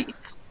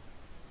right.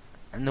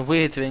 And the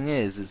weird thing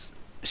is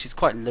she's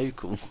quite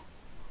local,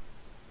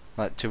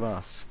 to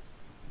us.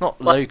 Not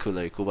local,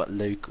 but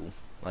local.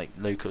 Not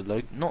local,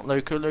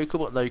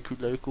 but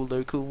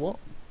local, what?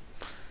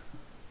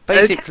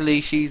 Basically,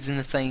 okay. She's in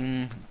the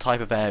same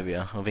type of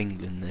area of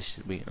England as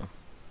we are.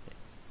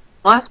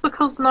 Well, that's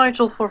because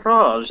Nigel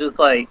Farage is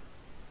I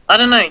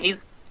don't know,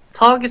 he's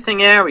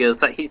targeting areas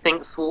that he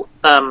thinks will,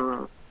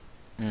 don't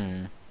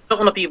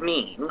want to be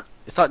mean.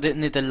 It's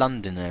near the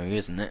London area,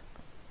 isn't it?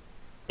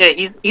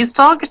 Yeah, he's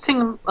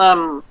targeting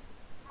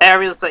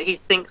areas that he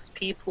thinks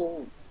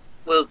people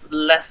with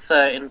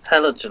lesser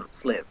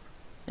intelligence live.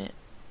 Yeah.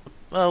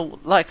 Well,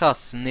 like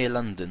us near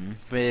London,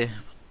 we're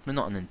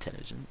not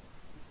unintelligent.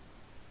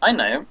 I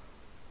know.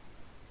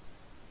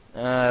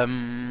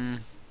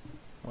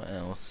 What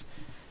else?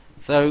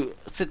 So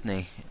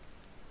Sydney,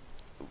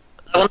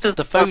 I wanted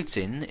the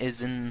voting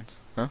is in.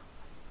 Huh?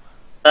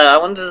 I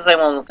wanted to say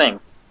one more thing.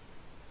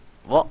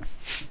 What?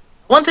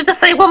 Wanted to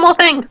say one more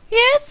thing.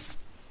 Yes.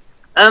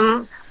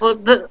 Well,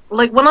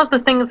 one of the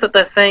things that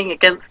they're saying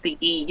against the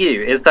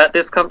EU is that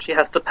this country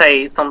has to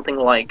pay something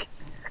like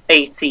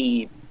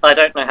 80. I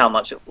don't know how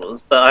much it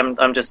was, but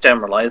I'm just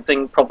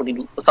generalising.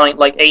 Probably something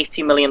like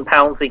 £80 million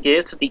a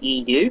year to the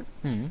EU.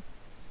 Hmm.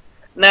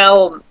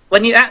 Now,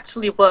 when you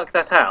actually work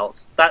that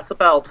out, that's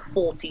about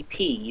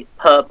 40p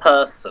per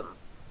person,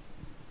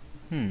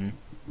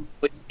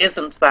 which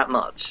isn't that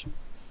much.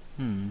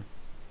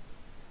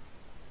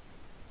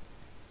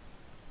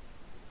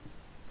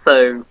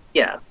 So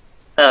yeah,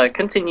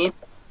 continue.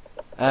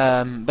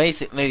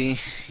 Basically,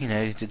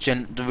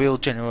 the real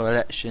general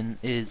election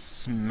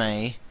is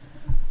May.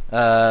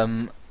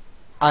 I'm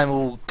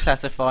all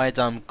classified.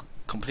 I'm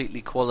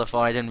completely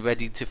qualified and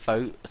ready to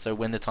vote. So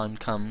when the time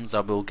comes,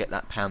 I will get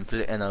that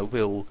pamphlet and I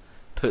will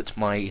put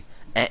my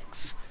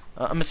X.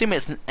 I'm assuming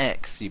it's an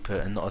X you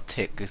put and not a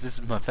tick, because this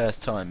is my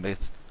first time.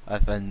 Because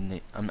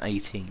I'm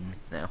 18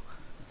 now.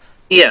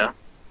 Yeah.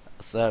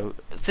 So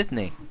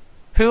Sydney,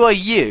 who are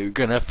you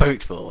gonna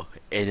vote for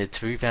in the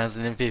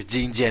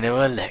 2015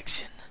 general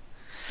election?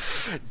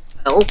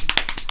 Well,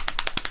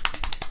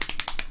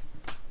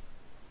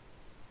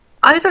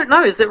 I don't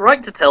know. Is it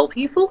right to tell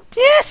people?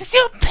 Yes, it's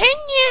your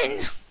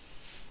opinion.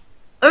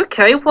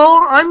 Okay,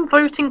 well, I'm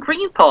voting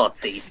Green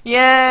Party.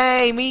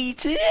 Yay, me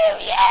too.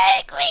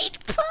 Yay, Green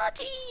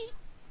Party.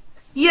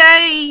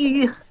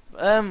 Yay!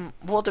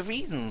 What are the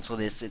reasons for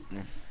this,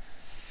 Sydney?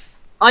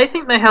 I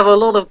think they have a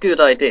lot of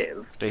good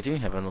ideas. They do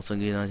have a lot of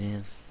good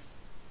ideas.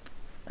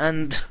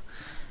 And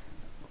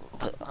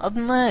I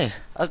don't know.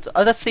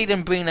 I just see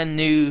them bring a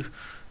new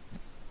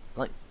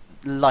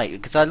light,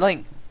 because I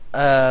like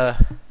the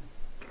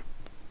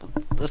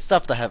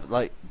stuff they have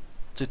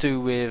to do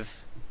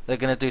with. They're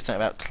gonna do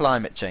something about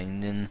climate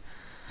change and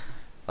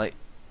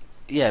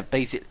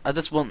basic. I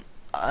just want.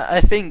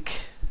 I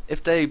think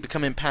if they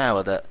become in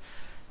power, that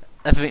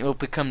everything will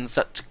become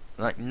such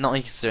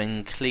nicer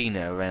and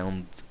cleaner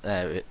around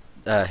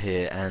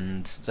here,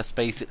 and just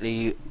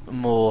basically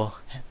more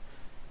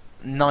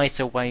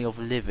nicer way of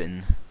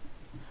living.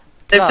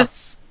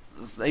 Plus,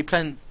 they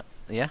plan.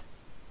 Yeah.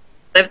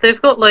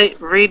 They've got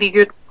really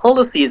good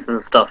policies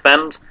and stuff,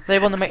 and they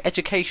want to make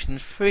education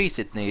free,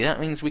 Sydney. That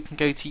means we can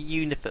go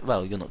to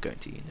well, you're not going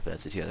to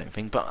university, I don't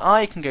think, but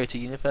I can go to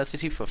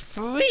university for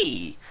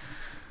free.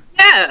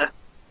 Yeah.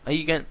 Are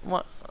you going?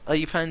 What? Are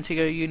you planning to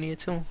go to uni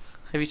at all?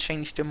 Have you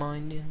changed your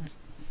mind?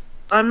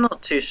 I'm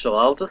not too sure.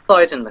 I'll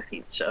decide in the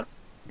future.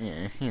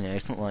 Yeah,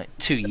 it's not like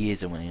 2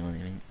 years away or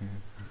anything.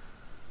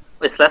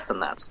 It's less than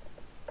that.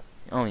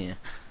 Oh yeah.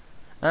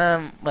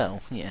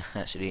 Well, yeah,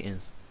 actually it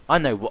is. I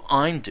know what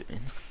I'm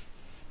doing.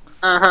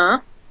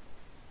 Uh-huh.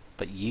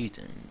 But you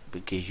don't,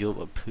 because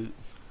you're a poop.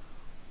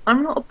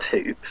 I'm not a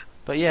poop.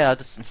 But yeah,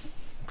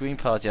 Green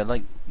Party, I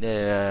like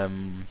their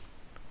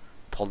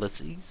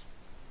policies.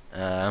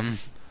 Not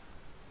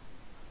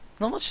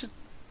much.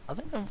 I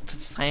don't know what to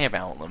say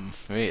about them,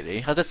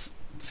 really. I just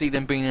see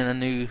them bringing a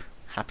new,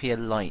 happier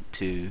light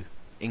to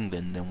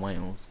England and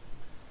Wales.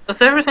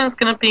 So everything's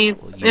going to be...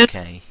 Or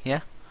UK, yeah?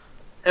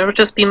 It would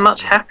just be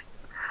much happier.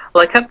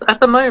 At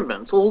the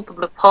moment, all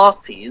the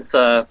parties,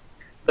 the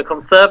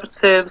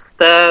Conservatives,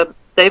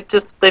 they've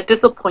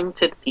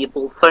disappointed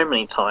people so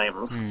many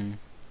times.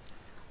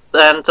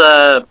 And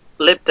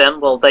Lib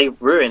Dem, well, they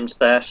ruined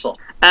their shot.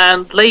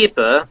 And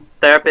Labour,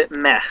 they're a bit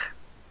meh.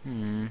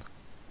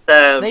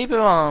 Labour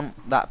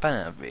aren't that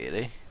bad,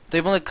 really.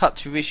 They want to cut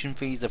tuition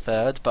fees a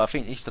third, but I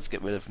think they should just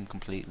get rid of them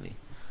completely.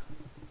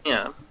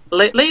 Yeah,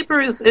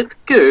 Labour it's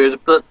good,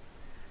 but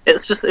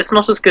it's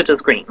not as good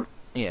as Green.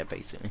 Yeah,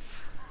 basically.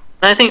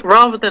 And I think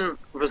rather than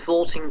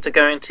resorting to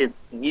going to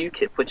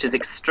UKIP, which is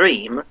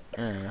extreme,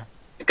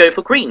 go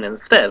for Green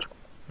instead.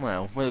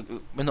 Well, we're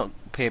not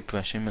peer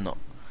pressuring. We're not.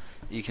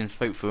 You can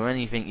vote for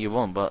anything you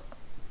want, but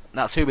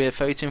that's who we're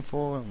voting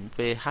for, and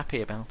we're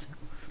happy about it.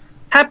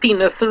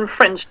 Happiness and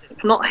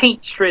friendship, not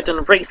hatred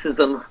and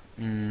racism.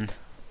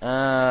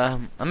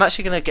 I'm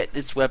actually gonna get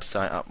this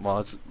website up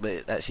whilst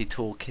we're actually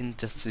talking,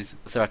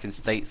 just so I can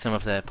state some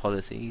of their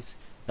policies.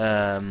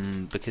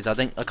 Because I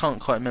can't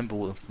quite remember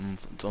all of them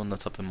on the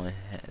top of my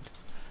head.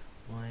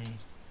 Why?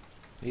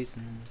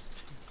 Reasons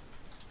to...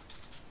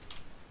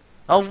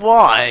 Oh,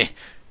 why?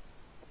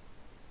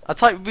 I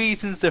type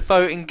reasons to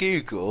vote in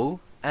Google,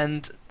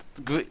 and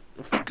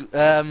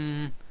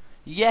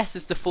yes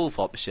is the fourth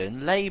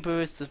option,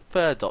 Labour is the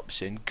third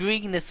option,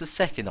 Green is the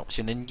second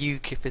option, and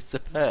UKIP is the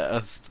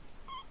first.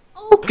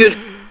 Oh, good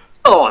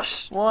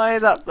gosh! Why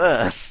that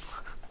first?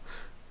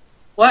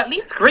 Well, at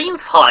least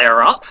Green's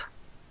higher up.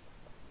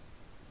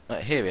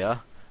 Here we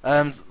are.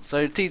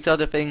 So these are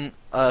the thing.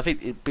 I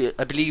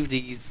believe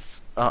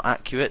these are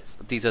accurate.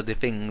 These are the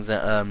things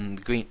that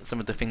some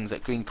of the things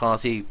that Green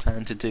Party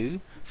plan to do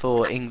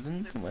for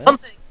England and One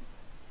Wales. thing,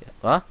 Yeah.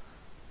 What?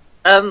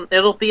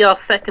 it'll be our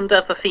second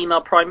ever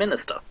female prime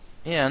minister.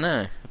 Yeah, I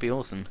know. It'd be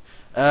awesome.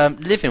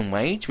 Living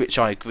wage, which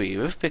I agree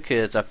with,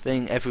 because I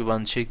think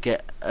everyone should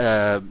get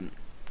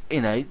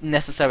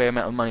necessary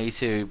amount of money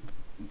to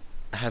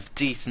have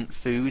decent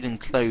food and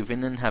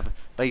clothing and have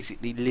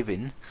basically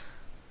living.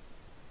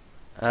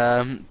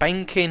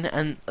 Banking,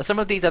 and some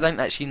of these I don't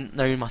actually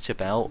know much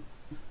about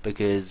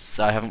because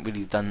I haven't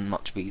really done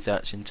much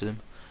research into them.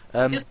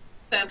 It's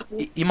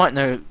understandable. You might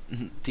know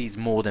these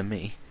more than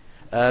me.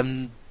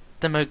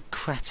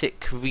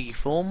 Democratic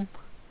reform.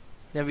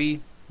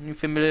 You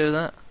familiar with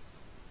that?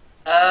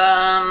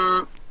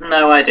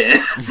 No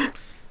idea.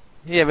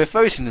 Yeah, we're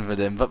voting for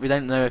them, but we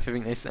don't know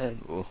everything they said.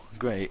 Oh,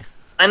 great.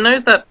 I know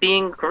that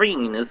being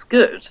green is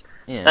good,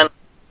 Yeah. and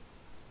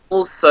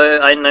also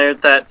I know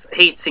that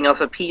hating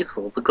other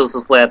people because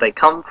of where they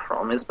come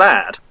from is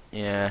bad.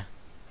 Yeah.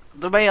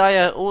 The way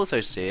I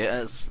also see it,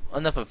 as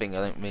another thing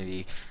I don't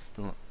really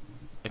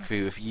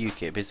agree with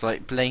UKIP, is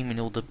like blaming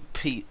all the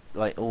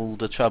all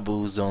the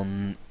troubles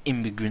on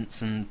immigrants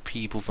and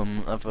people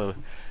from other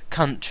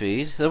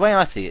countries. The way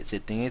I see it,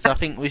 Sydney, is I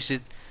think we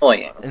should,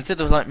 Annoying.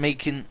 instead of like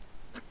making,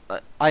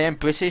 I am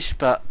British,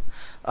 but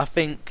I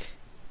think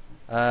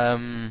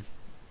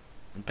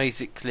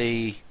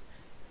basically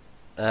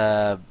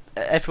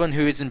everyone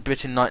who is in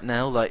Britain right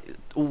now, like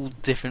all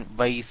different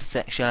race,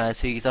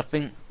 sexualities, I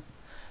think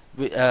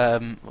did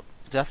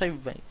I say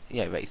race?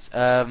 Yeah, race.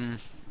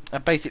 I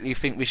basically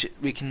think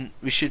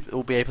we should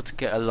all be able to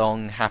get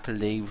along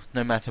happily,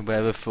 no matter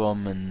where we're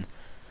from and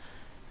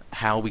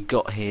how we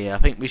got here. I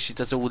think we should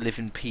just all live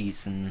in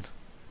peace, and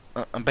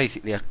I'm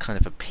basically a kind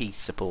of a peace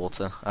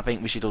supporter. I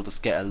think we should all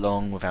just get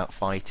along without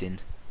fighting.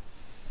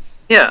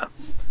 Yeah.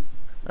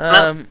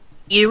 Um,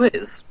 EU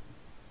is.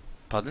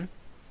 Pardon?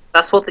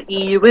 That's what the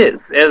EU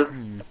is.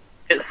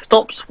 It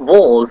stopped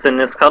wars in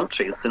this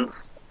country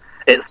since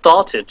it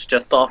started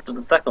just after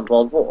the Second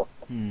World War.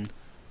 Hmm.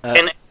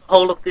 In the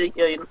whole of the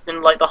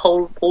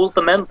all of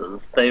the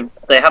members, they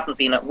haven't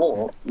been at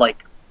war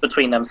like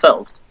between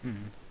themselves.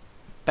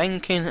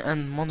 Banking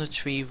and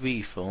monetary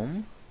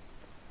reform.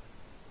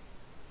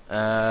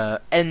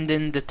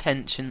 Ending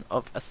detention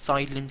of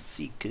asylum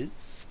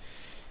seekers.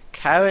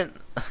 Karen,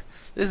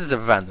 this is a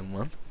random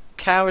one.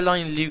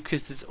 Caroline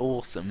Lucas is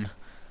awesome.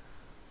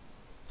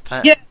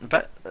 Yeah.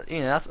 But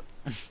that's,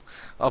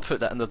 I'll put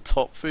that in the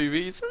top 3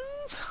 reasons.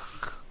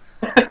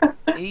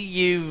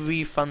 EU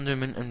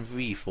refundament and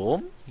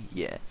reform,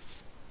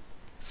 yes.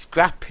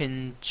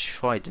 Scrapping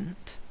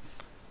Trident.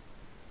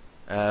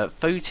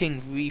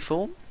 Voting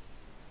reform.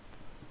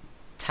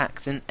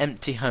 Taxing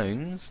empty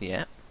homes,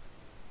 yeah.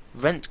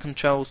 Rent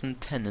controls and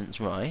tenants'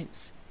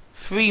 rights.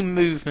 Free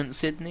movement,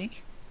 Sydney.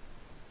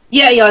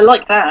 Yeah, I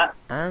like that.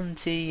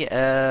 Anti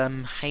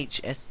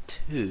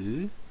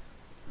HS2.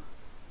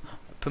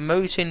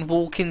 Promoting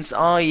walk-ins.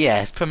 Ah,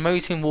 yes,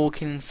 promoting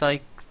walking,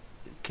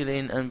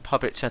 cycling, and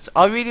public transport.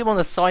 I really want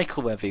to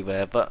cycle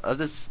everywhere, but I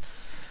just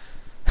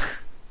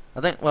I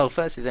don't. Well,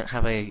 firstly, I don't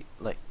have a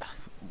I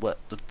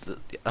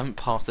haven't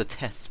passed the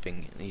test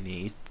thing you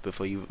need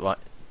before you write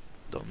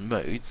on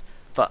roads.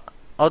 But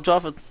I'd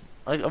rather.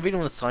 I really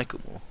want to cycle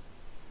more.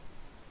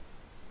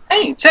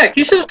 Hey, Jack,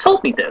 you should have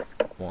told me this.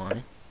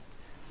 Why?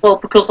 Well,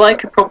 because I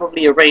could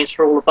probably arrange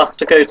for all of us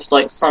to go to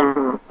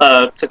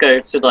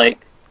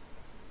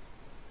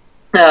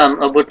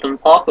a woodland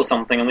park or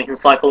something, and we can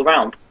cycle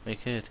around. We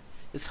could.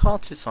 It's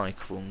hard to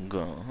cycle on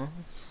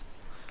grass.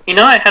 You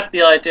know, I had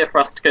the idea for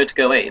us to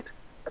go Abe.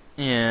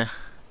 Yeah.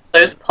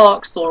 Those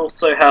parks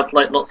also have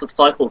lots of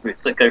cycle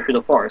routes that go through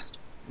the forest.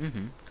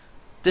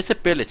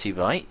 Disability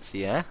rights,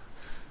 yeah.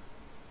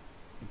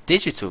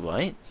 Digital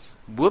rights,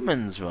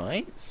 women's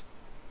rights,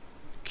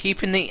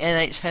 keeping the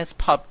NHS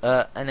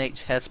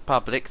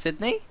public,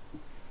 Sydney.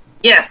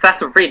 Yes,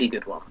 that's a really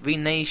good one.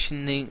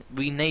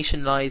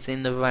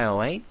 Renationalising the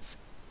railways,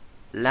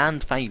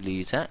 land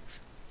value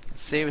tax,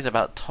 series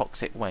about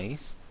toxic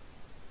waste,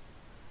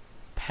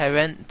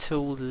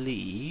 parental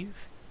leave,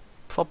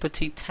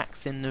 property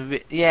taxing the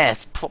rich.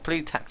 Yes,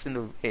 property taxing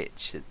the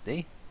rich,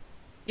 Sydney.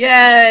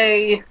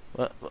 Yay!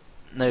 Well,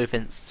 no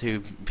offence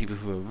to people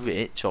who are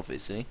rich,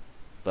 obviously,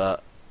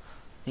 but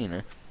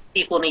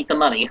people need the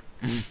money.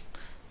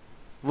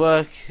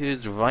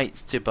 Workers'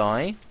 rights to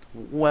buy,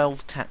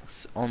 wealth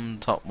tax on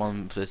top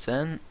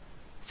 1%,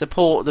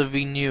 support the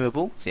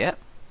renewables, yep,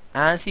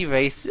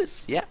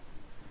 anti-racist, yep,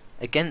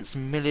 against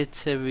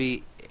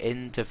military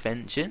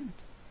intervention,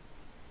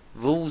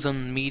 rules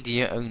on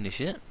media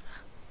ownership,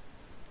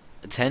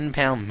 a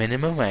 £10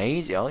 minimum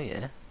wage, oh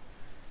yeah,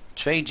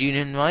 trade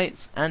union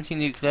rights,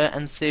 anti-nuclear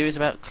and serious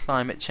about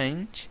climate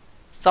change,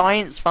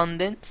 science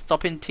funding,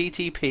 stopping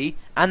TTP,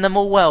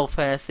 animal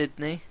welfare,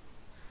 Sydney.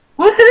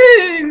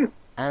 Woohoo!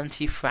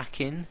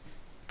 Anti-fracking,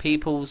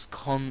 People's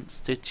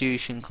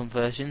Constitution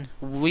conversion,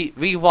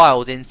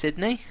 rewilding,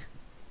 Sydney.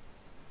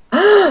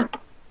 The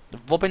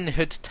Robin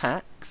Hood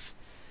tax,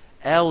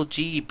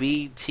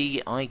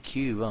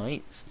 LGBTIQ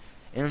rights.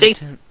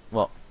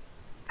 What?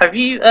 Have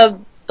you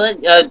do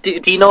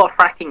you know what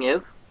fracking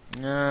is?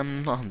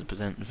 Not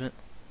 100% of it.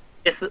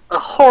 It's a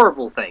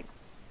horrible thing.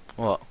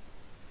 What?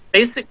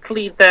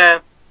 Basically,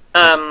 they're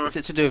Is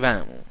it to do with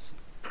animals?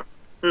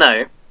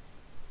 no,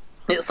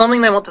 it's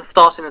something they want to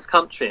start in this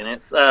country, and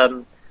it's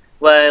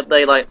where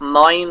they like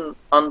mine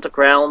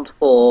underground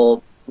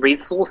for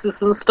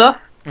resources and stuff.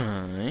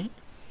 Alright.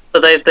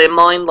 But they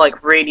mine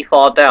like really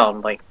far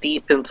down, like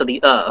deep into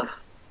the earth.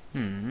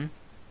 Hmm.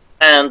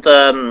 And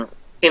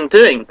in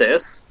doing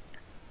this,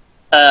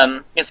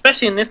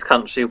 especially in this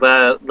country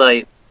where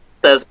like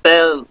there's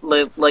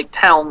barely like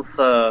towns,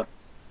 all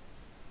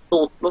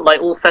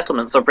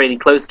settlements are really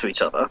close to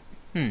each other.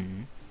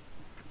 Hmm.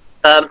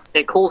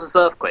 It causes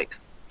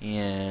earthquakes.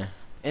 Yeah.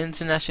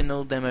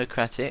 International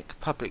democratic,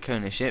 public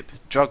ownership,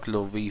 drug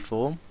law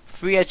reform,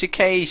 free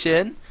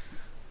education,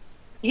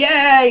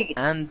 Yay!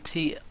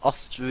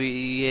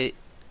 anti-austerity,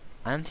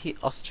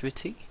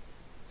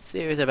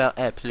 series about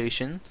air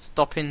pollution,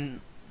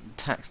 stopping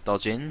tax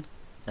dodging,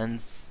 and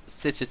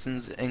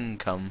citizens'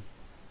 income.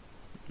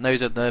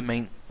 Those are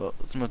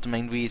some of the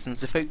main reasons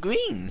to vote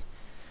green.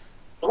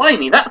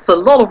 Blimey, that's a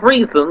lot of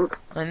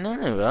reasons. I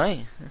know,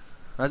 right?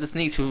 I just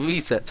need to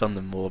research on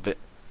them more a bit.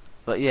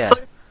 But yeah. So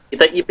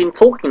that you've been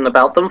talking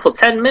about them for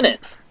 10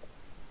 minutes.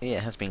 Yeah,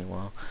 it has been a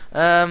while.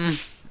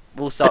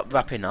 We'll start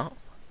wrapping up.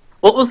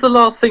 What was the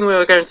last thing we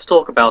were going to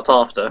talk about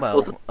after?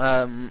 Well,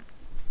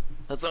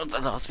 the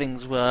last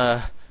things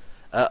were...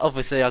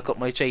 obviously, I got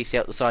my JC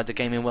Outside the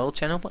Gaming World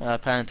channel. I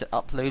plan to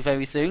upload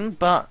very soon,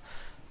 but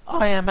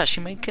I am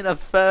actually making a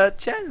third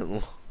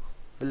channel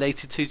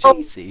related to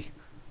JC.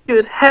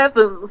 Good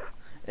heavens!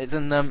 It's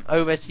an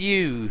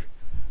OSU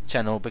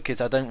channel because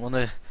I don't want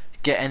to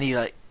get any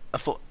I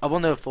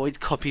want to avoid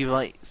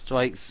copyright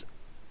strikes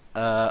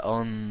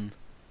on,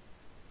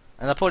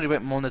 and I probably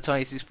won't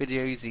monetize these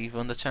videos either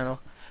on the channel.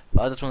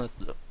 But I just want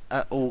to,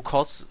 at all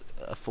costs,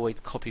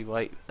 avoid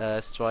copyright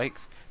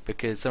strikes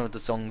because some of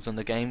the songs on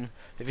the game.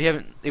 If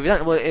you don't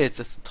know what it is,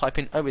 just type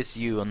in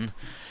OSU on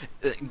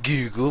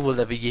Google,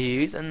 whatever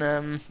you use, and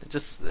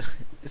it's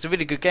a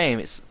really good game.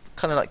 It's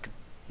kind of like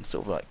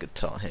sort of like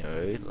Guitar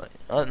Hero.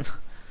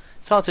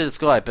 It's hard to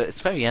describe, but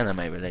it's very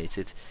anime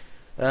related.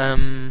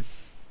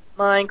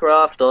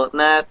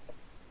 Minecraft.net.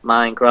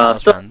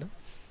 That's random.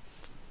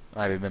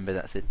 I remember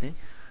that, Sydney.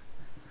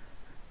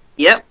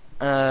 Yep.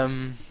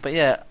 But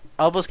yeah,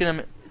 I was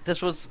gonna.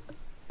 This was,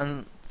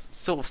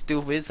 sort of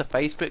still is a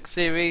Facebook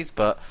series,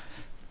 but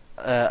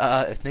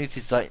I've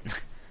noticed like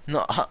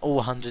not all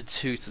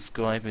 102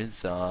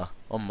 subscribers are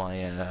on my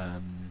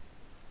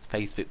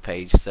Facebook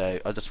page, so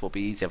I just thought it'd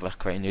be easier if I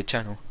create a new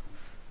channel.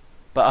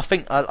 But I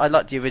think I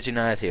like the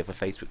originality of a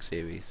Facebook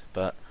series,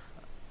 but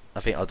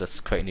I think I'll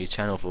just create a new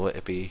channel for it.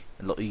 It'd be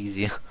a lot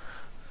easier.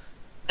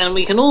 And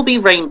we can all be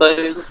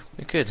rainbows.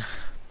 We could.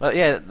 But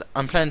yeah,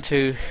 I'm planning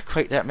to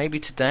create that maybe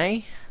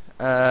today.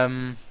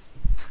 And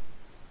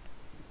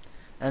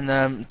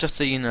just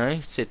so you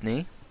know,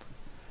 Sydney.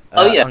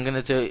 Oh yeah.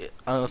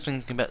 I was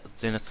thinking about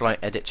doing a slight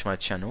edit to my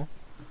channel.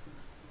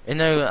 You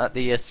know, at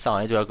the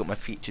side where I've got my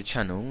featured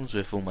channels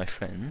with all my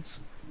friends.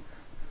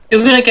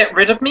 You're gonna get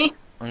rid of me?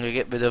 I'm gonna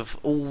get rid of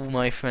all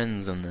my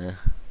friends on there.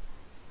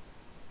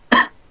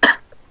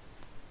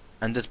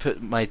 And just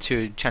put my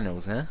 2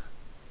 channels there.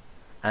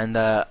 And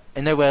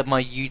you know where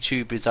my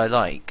YouTubers I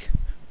like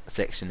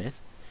section is?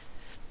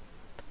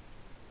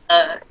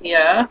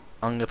 Yeah.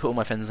 I'm gonna put all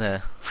my friends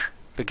there.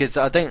 Because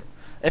I don't.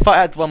 If I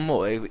add one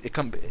more,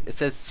 it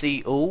says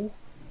see all,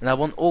 and I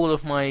want all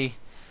of my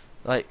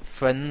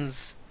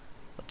friends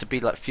to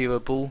be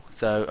viewable.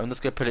 So I'm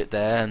just gonna put it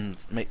there and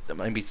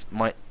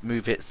might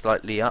move it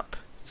slightly up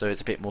so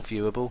it's a bit more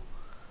viewable.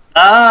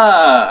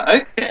 Ah,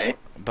 okay.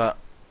 But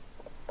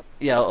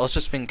yeah, I was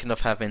just thinking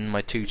of having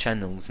my 2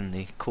 channels in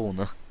the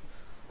corner,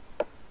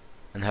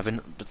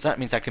 and but that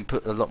means I can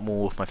put a lot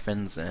more of my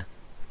friends there.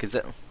 Because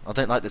I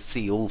don't like the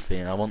see all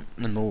thing. I want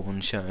them all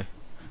on show.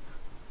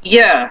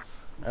 Yeah.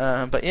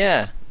 But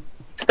yeah.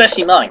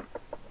 Especially mine.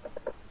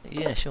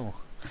 Yeah, sure.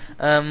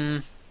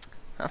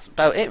 That's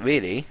about it,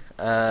 really.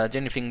 The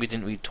only thing we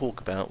didn't really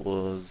talk about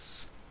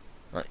was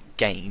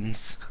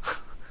games.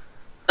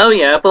 Oh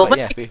yeah, well. But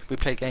yeah, we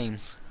play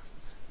games.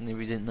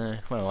 We didn't know.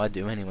 Well, I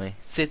do anyway.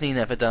 Sydney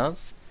never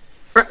does.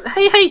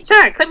 Hey,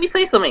 Jack! Let me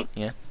say something.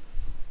 Yeah.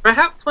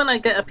 Perhaps when I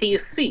get a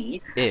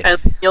PC If. and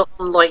you're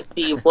on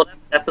the whatever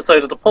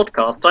episode of the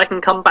podcast, I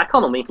can come back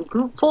on and we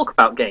can talk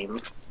about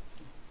games.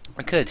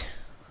 I could.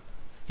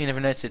 You never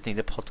know, Sydney.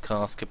 The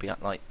podcast could be at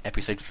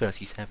episode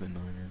 37 by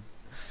then.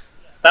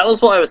 That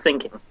was what I was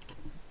thinking.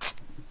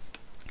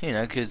 You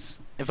know, because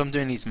if I'm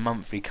doing these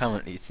monthly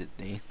currently,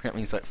 Sydney, that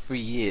means 3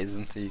 years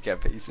until you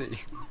get a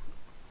PC.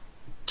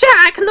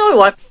 Jack,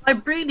 no, I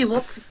really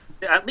want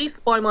to, at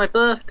least by my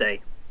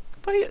birthday.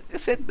 But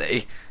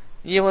Sydney,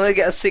 you want to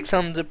get a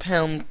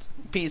 £600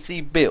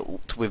 PC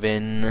built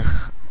within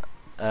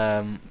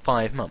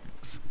 5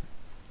 months?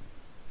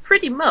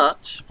 Pretty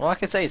much. Well, I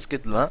can say it's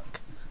good luck.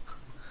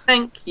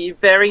 Thank you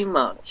very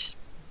much.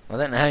 I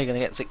don't know how you're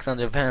going to get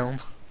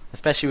 £600.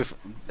 especially with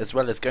as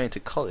well as going to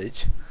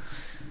college.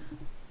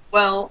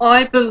 Well,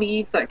 I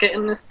believe that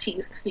getting this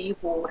PC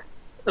will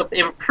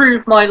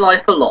improve my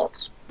life a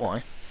lot.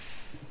 Why?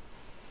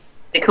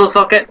 Because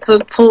I'll get to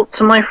talk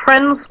to my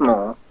friends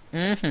more.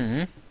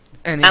 Mm-hmm.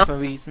 Any other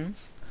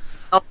reasons?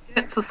 I'll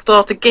get to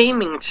start a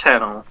gaming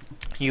channel.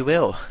 You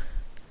will.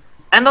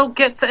 And I'll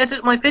get to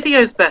edit my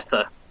videos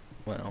better.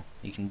 Well,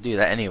 you can do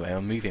that anyway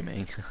on Movie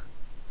Maker.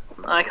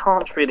 I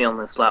can't really on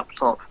this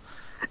laptop.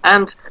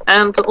 And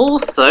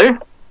also...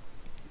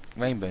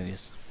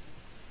 Rainbows.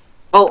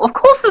 Well, of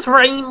course there's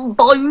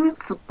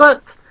rainbows,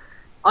 but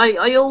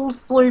I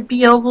also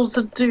be able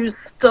to do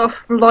stuff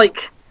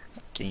like...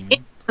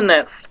 Gaming.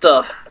 Internet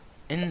stuff.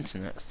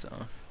 Internet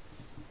stuff?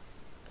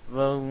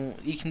 Well,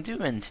 you can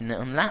do internet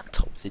on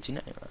laptops, did you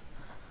know that?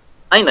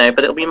 I know,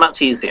 but it'll be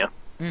much easier.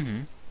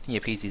 Mm-hmm. Yeah,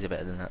 PCs are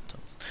better than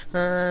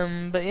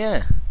laptops. But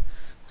yeah.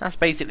 That's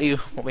basically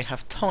what we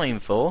have time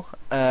for.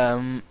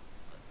 To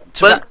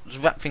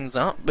wrap things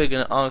up, we're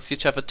going to ask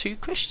each other 2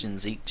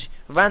 questions each.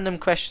 Random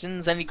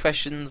questions, any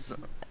questions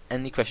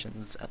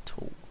at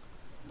all.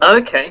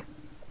 Okay.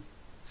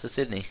 So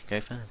Sydney,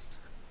 go first.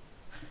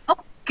 Oh,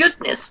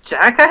 goodness,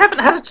 Jack, I haven't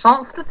had a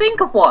chance to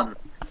think of one.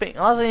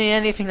 Are there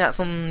anything that's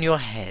on your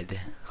head?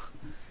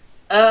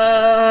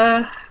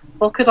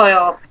 What could I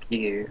ask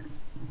you?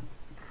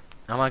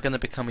 Am I going to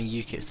become a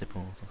UKIP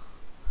supporter?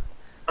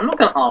 I'm not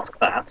going to ask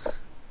that.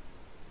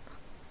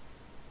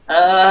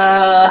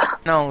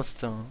 No,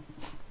 stop.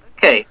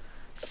 Okay.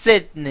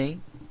 Sydney.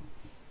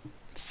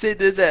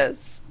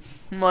 Sidders.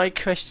 My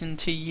question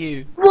to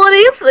you. What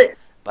is it?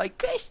 My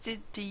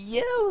question to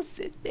you,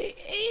 Sydney,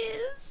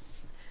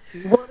 is...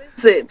 What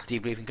is it? Do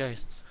you believe in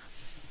ghosts?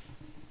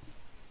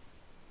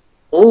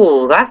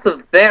 Oh, that's a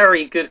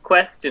very good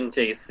question,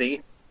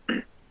 JC.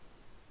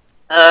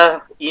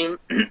 You...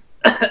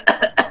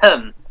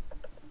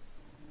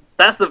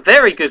 That's a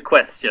very good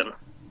question.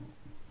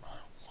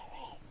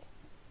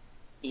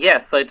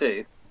 Yes, I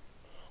do.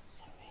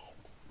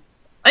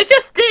 I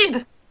just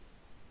did!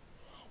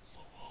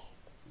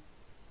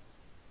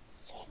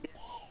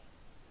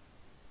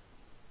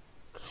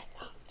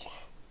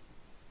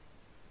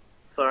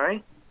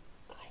 Sorry?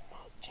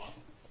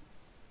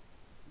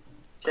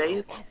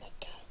 Jay?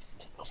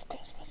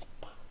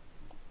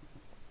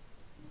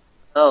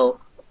 Oh,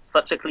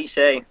 such a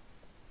cliche.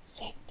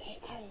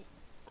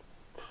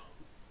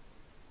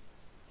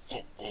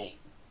 Sydney.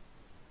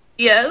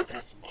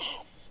 Yes?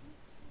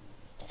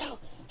 So,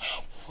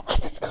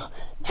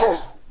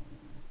 _2.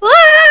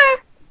 Ah!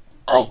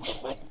 I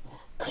have one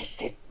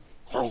question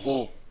for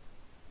you.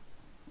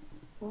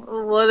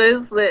 What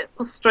is it?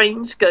 A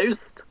strange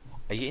ghost?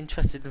 Are you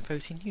interested in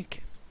voting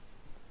UKIP?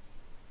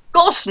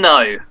 Gosh,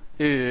 no!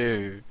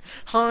 Ooh.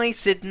 Hi,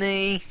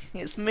 Sydney.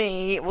 It's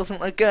me. It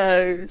wasn't a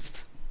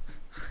ghost.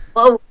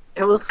 Well,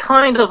 it was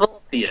kind of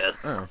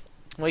obvious. Oh.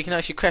 Well, you can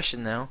ask your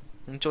question now.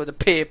 Enjoy the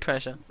peer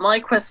pressure. My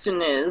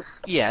question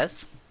is,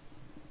 Yes.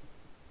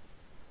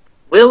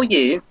 will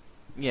you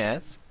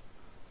Yes.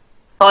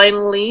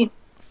 finally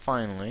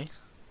Finally.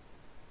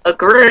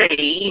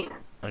 agree?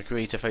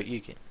 Agree to vote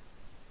UKIP.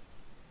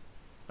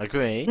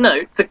 Agree?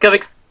 No, to go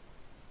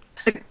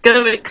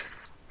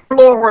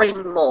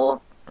exploring more.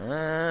 When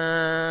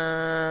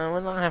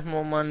I have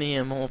more money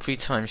and more free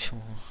time, sure.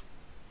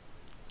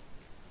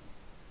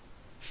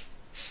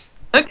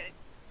 Okay.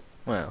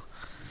 Well,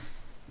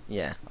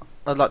 yeah.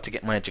 I'd like to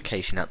get my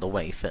education out the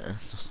way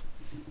first.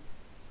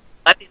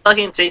 I've been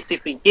bugging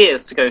JC for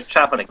years to go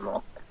travelling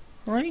more.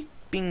 I've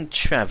been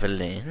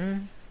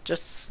travelling,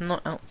 just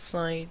not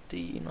outside the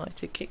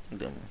United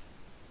Kingdom.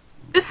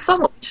 This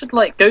summer we should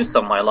go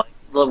somewhere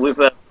with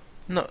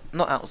Not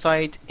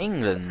outside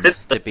England,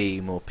 to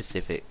be more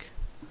specific.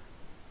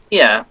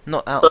 yeah.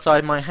 Not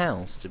outside my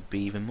house, to be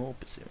even more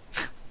specific.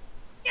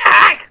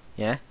 Yak!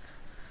 Yeah?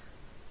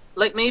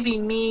 Maybe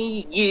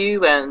me,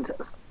 you, and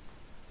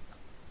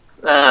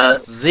Z!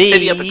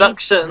 Video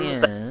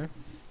Productions, Yeah.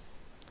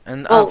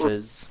 And Well,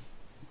 others.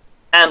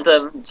 and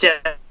Jesse,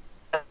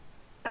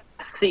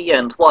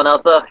 and one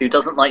other who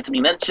doesn't like to be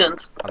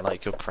mentioned. I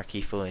like your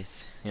cracky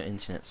voice. Your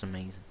internet's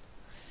amazing.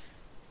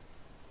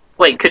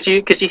 Wait, could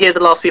you hear the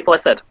last people I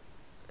said?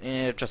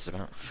 Yeah, just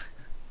about.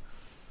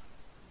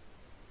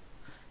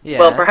 Yeah.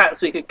 Well,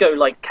 perhaps we could go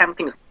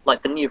camping, the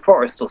New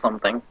Forest or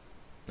something.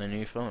 The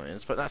New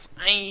Forest, but that's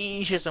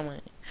ages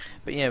away.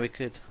 But yeah, we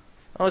could.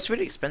 Oh, it's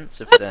really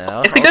expensive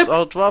there. If we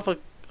go-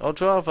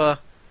 I'd rather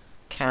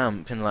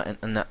camp in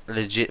in that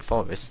legit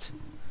forest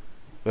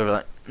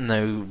with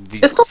no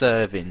It's not-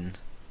 serving,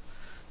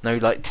 no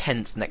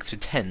tents next to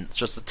tents,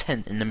 just a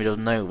tent in the middle of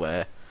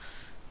nowhere.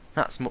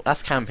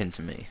 That's camping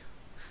to me.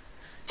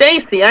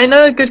 JC, I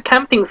know a good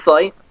camping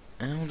site.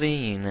 How do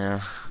you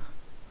now?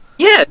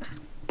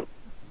 Yes.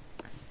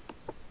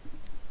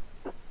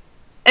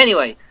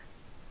 Anyway,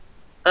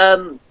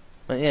 But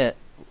yeah,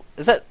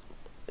 is that?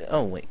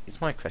 Oh wait,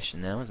 it's my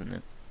question now, isn't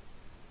it?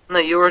 no,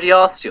 you already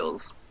asked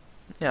yours.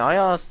 Yeah, I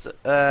asked.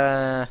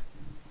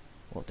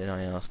 What did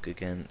I ask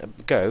again? A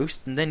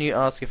ghost, and then you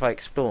ask if I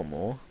explore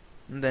more,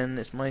 and then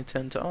it's my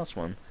turn to ask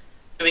one.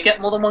 Do we get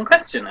more than one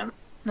question then?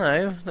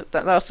 No,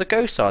 that was the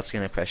ghost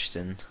asking a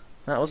question.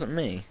 That wasn't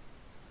me.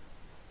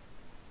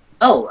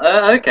 Oh,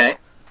 okay.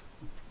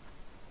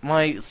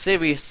 My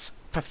serious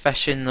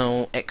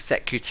professional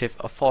executive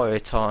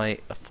authorized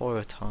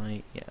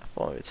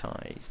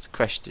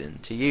question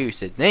to you,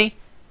 Sydney.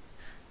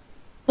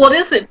 What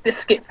is it,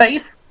 Biscuit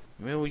Face?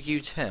 Will you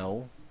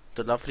tell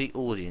the lovely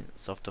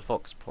audience of the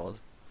FoxPod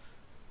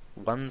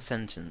one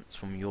sentence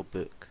from your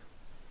book?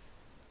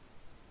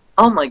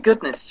 Oh my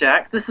goodness,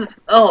 Jack. This is...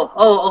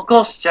 Oh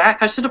gosh, Jack.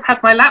 I should have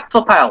had my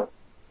laptop out.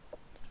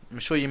 I'm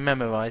sure you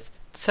memorise.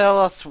 Tell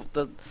us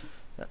the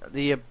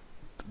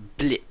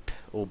blip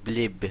or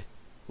blib,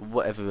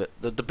 whatever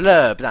the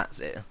blurb. That's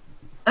it.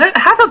 I don't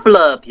have a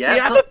blurb yet. Do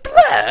you have a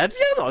blurb?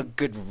 You're not a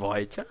good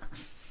writer.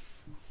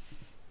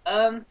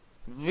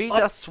 Read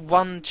us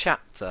one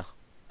chapter.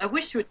 I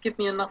wish you would give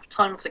me enough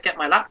time to get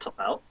my laptop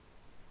out.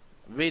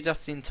 Read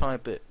us the entire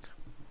book.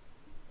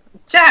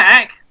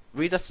 Jack!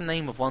 Read us the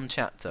name of one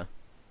chapter.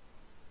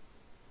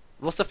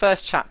 What's the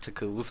first chapter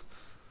called?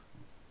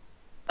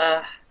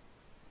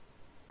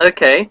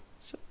 Okay.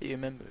 Sure you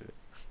remember it.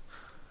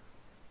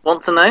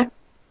 Want to know?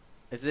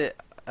 Is it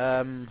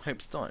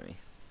Hope's Diary?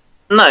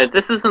 No,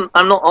 this isn't...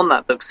 I'm not on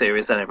that book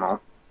series anymore.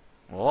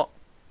 What?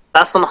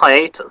 That's on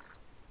hiatus.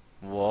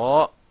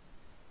 What?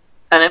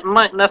 And it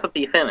might never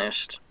be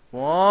finished.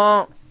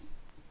 What?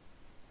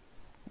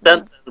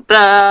 Dun, dun,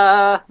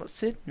 dun. But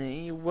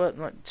Sydney, you worked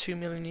like 2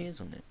 million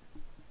years on it.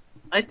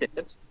 I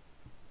did.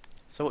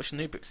 So what's your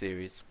new book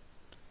series?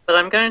 But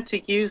I'm going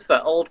to use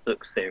that old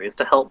book series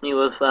to help me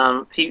with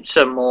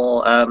future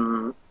more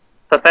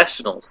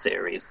professional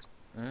series.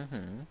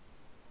 Mm-hmm.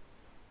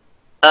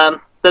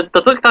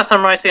 The book that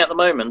I'm writing at the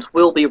moment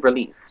will be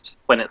released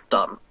when it's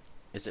done.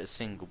 Is it a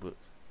single book?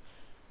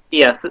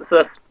 Yes, it's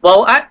a...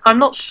 Well, I'm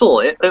not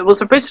sure. It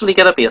was originally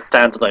going to be a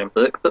standalone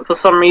book, but for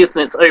some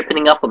reason it's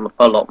opening up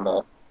a lot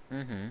more.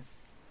 Mm-hmm.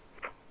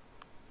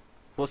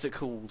 What's it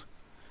called?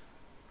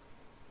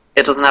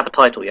 It doesn't have a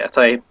title yet.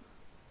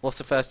 What's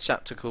the first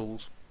chapter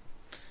called?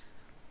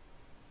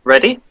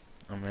 Ready?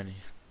 I'm ready.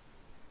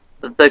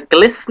 The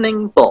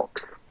Glistening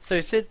Box.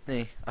 So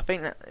Sydney, I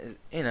think that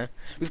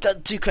we've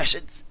done 2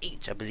 questions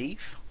each, I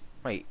believe.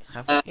 Wait,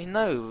 have we?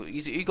 No,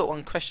 you got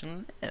 1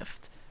 question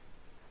left.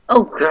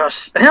 Oh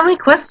gosh, how many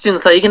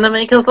questions are you going to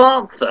make us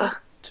answer?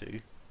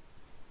 2.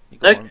 You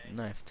got 1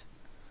 left.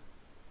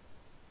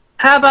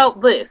 How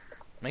about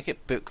this? Make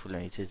it book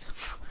related.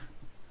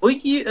 Will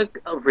you...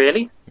 oh,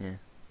 really? Yeah.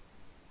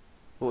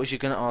 What was you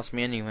going to ask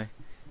me anyway?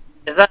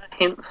 Is that a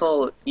hint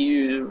for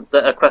you,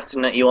 a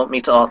question that you want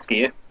me to ask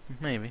you?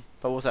 Maybe.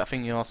 But what was that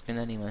thing you're asking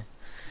anyway?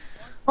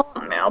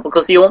 Oh, now,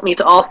 because you want me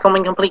to ask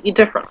something completely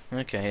different.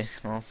 Okay,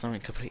 well,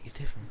 something completely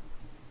different.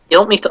 You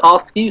want me to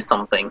ask you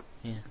something.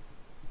 Yeah.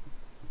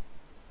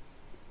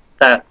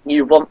 That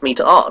you want me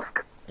to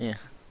ask. Yeah.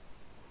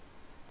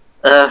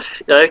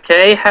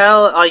 Okay,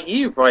 how are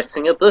you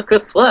writing a book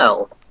as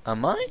well?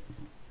 Am I?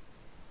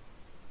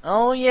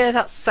 Oh yeah,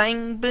 that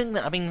same book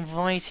that I've been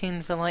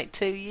writing for like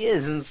 2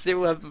 years and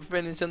still haven't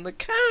finished on the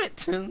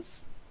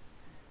characters.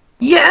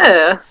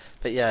 Yeah!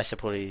 But yeah, I should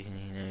probably,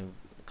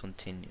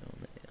 continue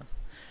on it.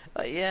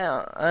 But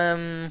yeah,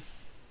 Can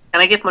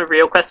I give my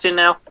real question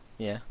now?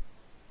 yeah.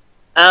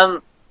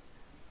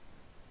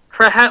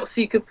 Perhaps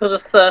you could put a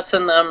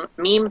certain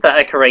meme that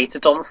I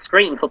created on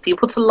screen for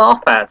people to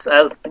laugh at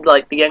as,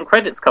 like, the end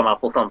credits come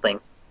up or something.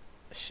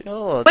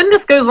 Sure. When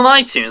this goes on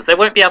iTunes, they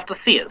won't be able to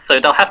see it, so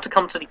they'll have to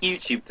come to the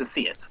YouTube to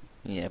see it.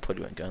 Yeah,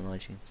 probably won't go on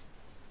iTunes.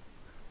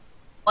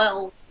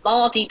 Well,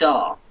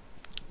 la-di-da.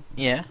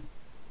 Yeah,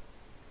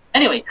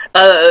 Anyway,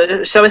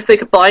 shall I say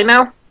goodbye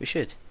now? we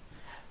should.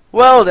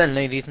 Well then,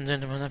 ladies and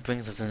gentlemen, that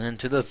brings us an end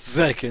to the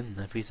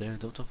 2nd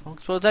episode of the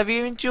FoxPod. Have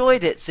you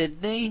enjoyed it,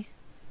 Sydney?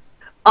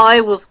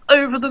 I was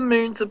over the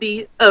moon to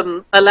be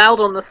allowed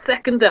on the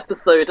 2nd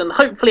episode, and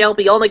hopefully I'll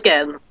be on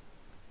again.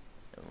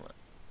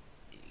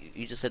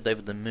 You just said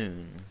over the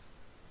moon,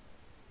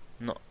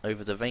 not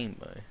over the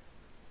rainbow.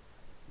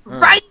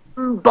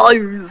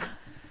 Rainbows!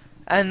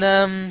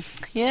 And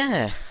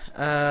yeah,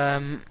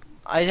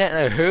 I don't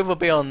know who will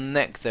be on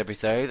next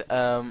episode.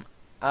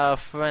 Our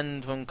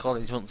friend from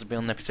college wants to be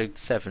on episode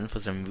 7 for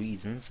some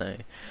reason, so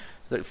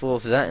look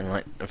forward to that in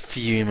like a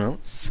few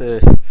months.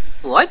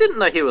 Well, I didn't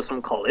know he was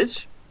from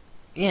college.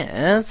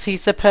 Yes,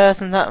 he's the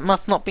person that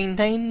must not be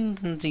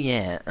named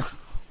yet.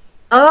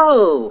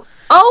 Oh!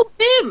 Oh,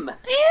 him!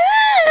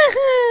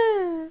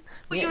 Yeah!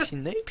 We Well, actually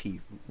know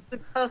people. The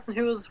person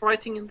who was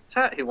writing in the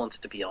chat who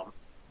wanted to be on.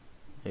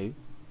 Who?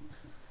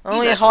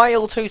 Oh yeah, hi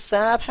Alto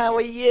Sab, how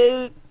are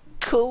you?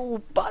 Cool,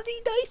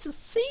 buddy, nice to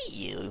see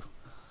you.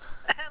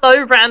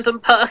 Hello, random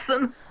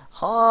person.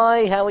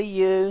 Hi, how are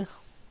you?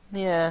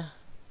 Yeah.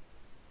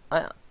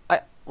 What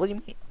do you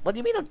mean? What do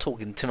you mean I'm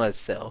talking to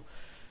myself?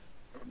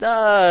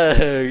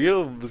 No,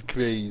 you're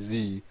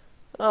crazy.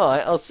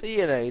 Alright, I'll see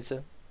you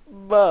later.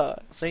 Bye.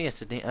 So yeah,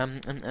 Sydney,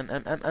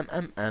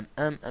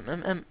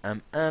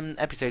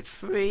 episode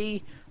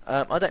 3,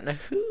 I don't know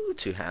who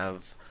to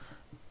have.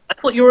 I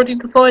thought you already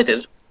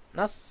decided.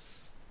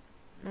 That's,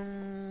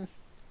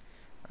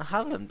 I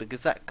haven't,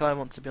 because that guy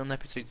wants to be on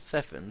episode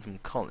 7 from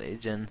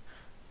college, and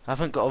I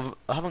haven't got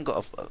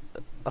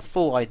a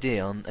full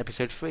idea on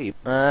episode 3.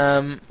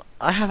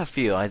 I have a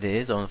few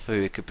ideas on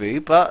who it could be,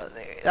 but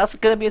that's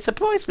going to be a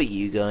surprise for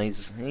you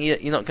guys.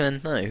 You're not going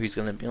to know who's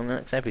going to be on the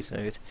next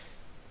episode.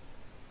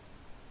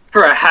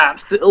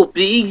 Perhaps it'll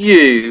be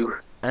you.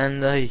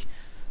 And I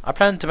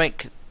plan to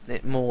make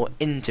it more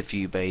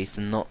interview based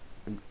and not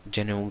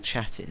general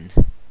chatting.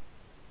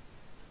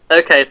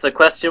 Okay, so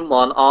question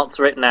 1,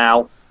 answer it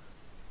now.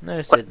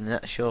 No, said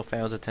that sure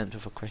failed attempt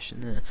of a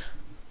question there.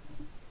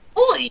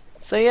 Oi!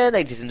 So yeah,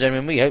 ladies and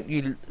gentlemen, we hope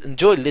you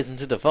enjoyed listening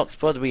to the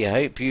FoxPod. We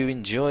hope you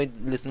enjoyed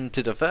listening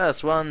to the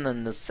first one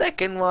and the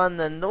second one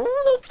and all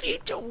the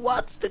future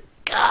ones to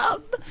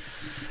come.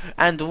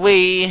 And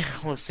we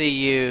will see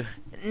you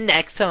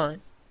next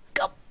time.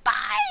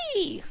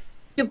 Goodbye!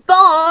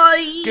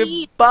 Goodbye!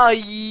 Goodbye!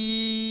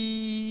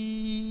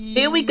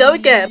 Here we go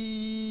again.